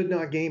 I'm good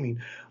not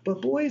gaming.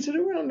 But boy, is it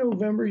around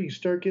November you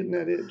start getting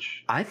that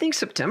itch? I think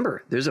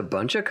September. There's a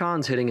bunch of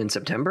cons hitting in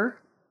September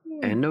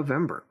and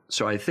November.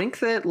 So I think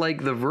that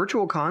like the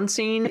virtual con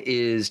scene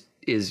is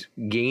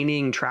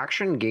gaining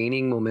traction,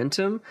 gaining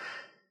momentum.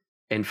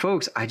 And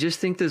folks, I just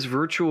think this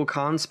virtual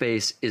con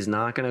space is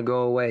not going to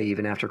go away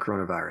even after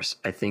coronavirus.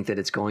 I think that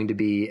it's going to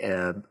be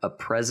a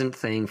present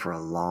thing for a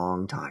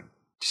long time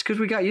just because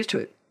we got used to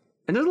it.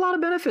 And there's a lot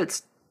of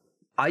benefits.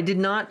 I did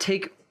not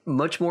take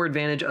much more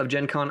advantage of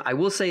Gen Con. I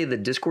will say the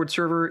Discord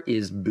server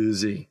is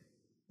busy.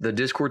 The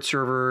Discord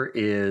server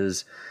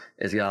it's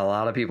got a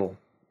lot of people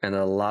and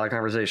a lot of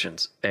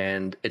conversations,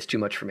 and it's too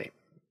much for me.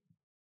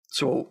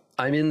 So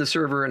I'm in the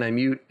server and I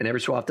mute, and every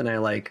so often I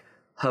like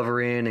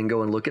hover in and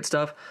go and look at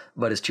stuff,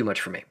 but it's too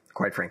much for me,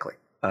 quite frankly.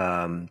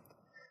 Our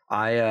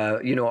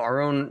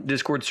own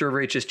Discord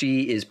server,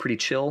 HSG, is pretty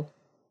chill.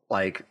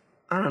 Like,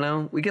 I don't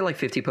know, we get like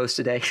 50 posts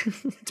a day.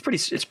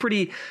 It's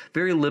pretty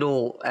very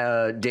little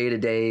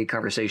day-to-day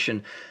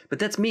conversation, but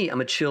that's me.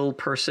 I'm a chill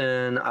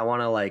person. I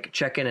want to like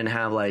check in and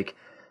have like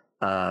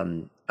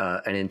an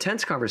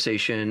intense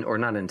conversation, or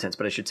not intense,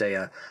 but I should say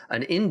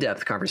an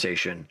in-depth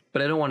conversation,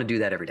 but I don't want to do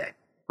that every day.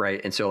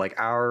 Right. And so like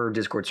our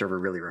Discord server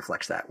really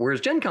reflects that.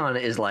 Whereas Gen Con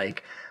is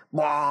like,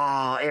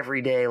 wow,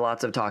 every day,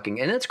 lots of talking.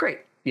 And it's great.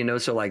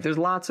 So like there's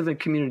lots of a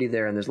community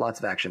there and there's lots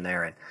of action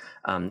there.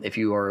 And if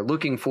you are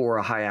looking for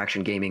a high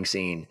action gaming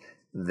scene,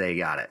 they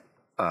got it.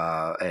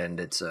 And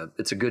it's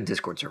a good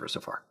Discord server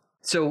so far.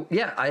 So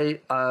yeah, I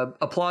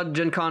applaud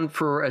Gen Con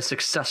for a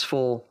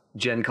successful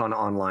Gen Con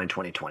Online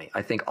 2020.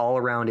 I think all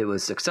around it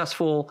was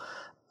successful.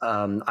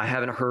 I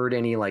haven't heard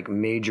any like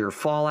major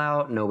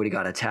fallout. Nobody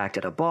got attacked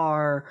at a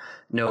bar.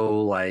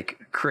 No like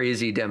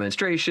crazy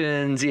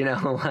demonstrations,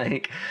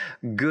 like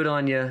good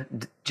on you,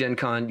 Gen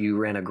Con. You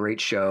ran a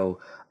great show.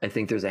 I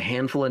think there's a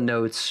handful of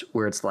notes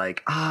where it's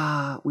like,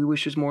 we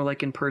wish it was more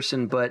like in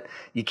person, but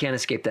you can't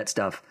escape that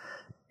stuff.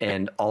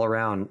 And all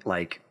around,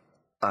 like,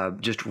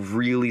 just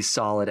really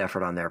solid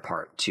effort on their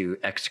part to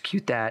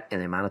execute that in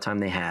the amount of time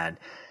they had.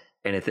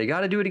 And if they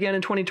got to do it again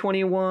in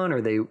 2021,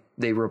 or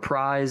they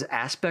reprise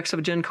aspects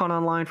of Gen Con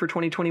Online for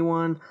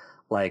 2021,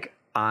 like,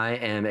 I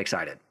am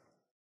excited.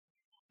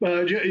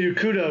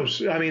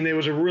 Kudos. I mean, it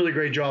was a really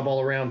great job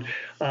all around.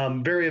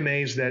 Very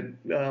amazed that,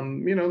 they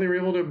were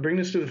able to bring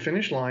this to the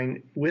finish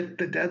line with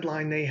the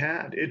deadline they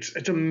had.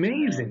 It's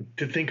amazing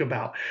to think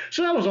about.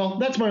 So that was all.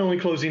 That's my only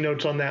closing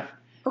notes on that.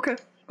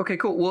 Okay,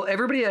 cool. Well,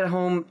 everybody at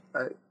home,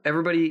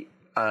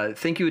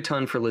 thank you a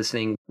ton for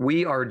listening.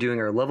 We are doing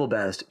our level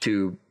best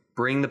to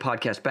bring the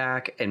podcast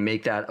back and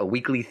make that a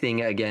weekly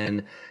thing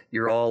again.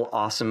 You're all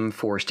awesome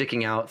for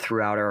sticking out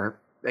throughout our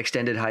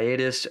extended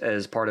hiatus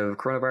as part of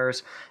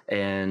coronavirus,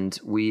 and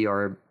we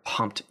are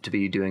pumped to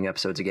be doing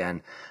episodes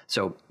again.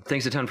 So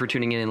thanks a ton for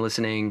tuning in and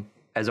listening.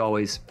 As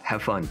always,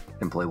 have fun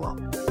and play well.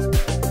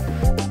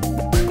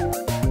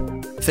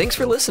 Thanks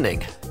for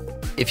listening.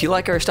 If you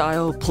like our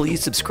style,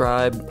 please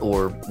subscribe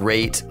or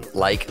rate,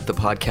 like the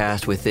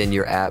podcast within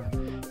your app.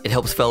 It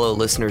helps fellow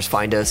listeners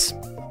find us.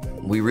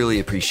 We really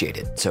appreciate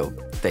it, so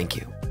thank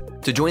you.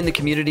 To join the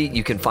community,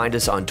 you can find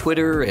us on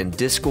Twitter and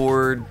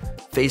Discord,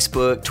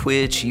 Facebook,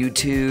 Twitch,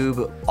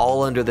 YouTube,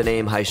 all under the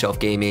name High Shelf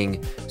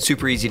Gaming.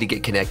 Super easy to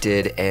get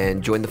connected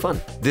and join the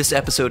fun. This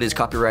episode is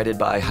copyrighted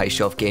by High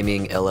Shelf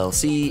Gaming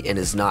LLC and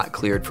is not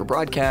cleared for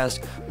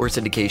broadcast or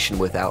syndication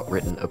without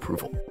written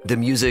approval. The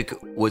music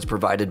was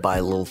provided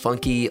by Lil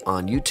Funky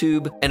on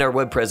YouTube, and our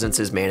web presence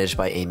is managed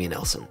by Amy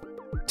Nelson.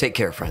 Take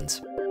care,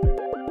 friends.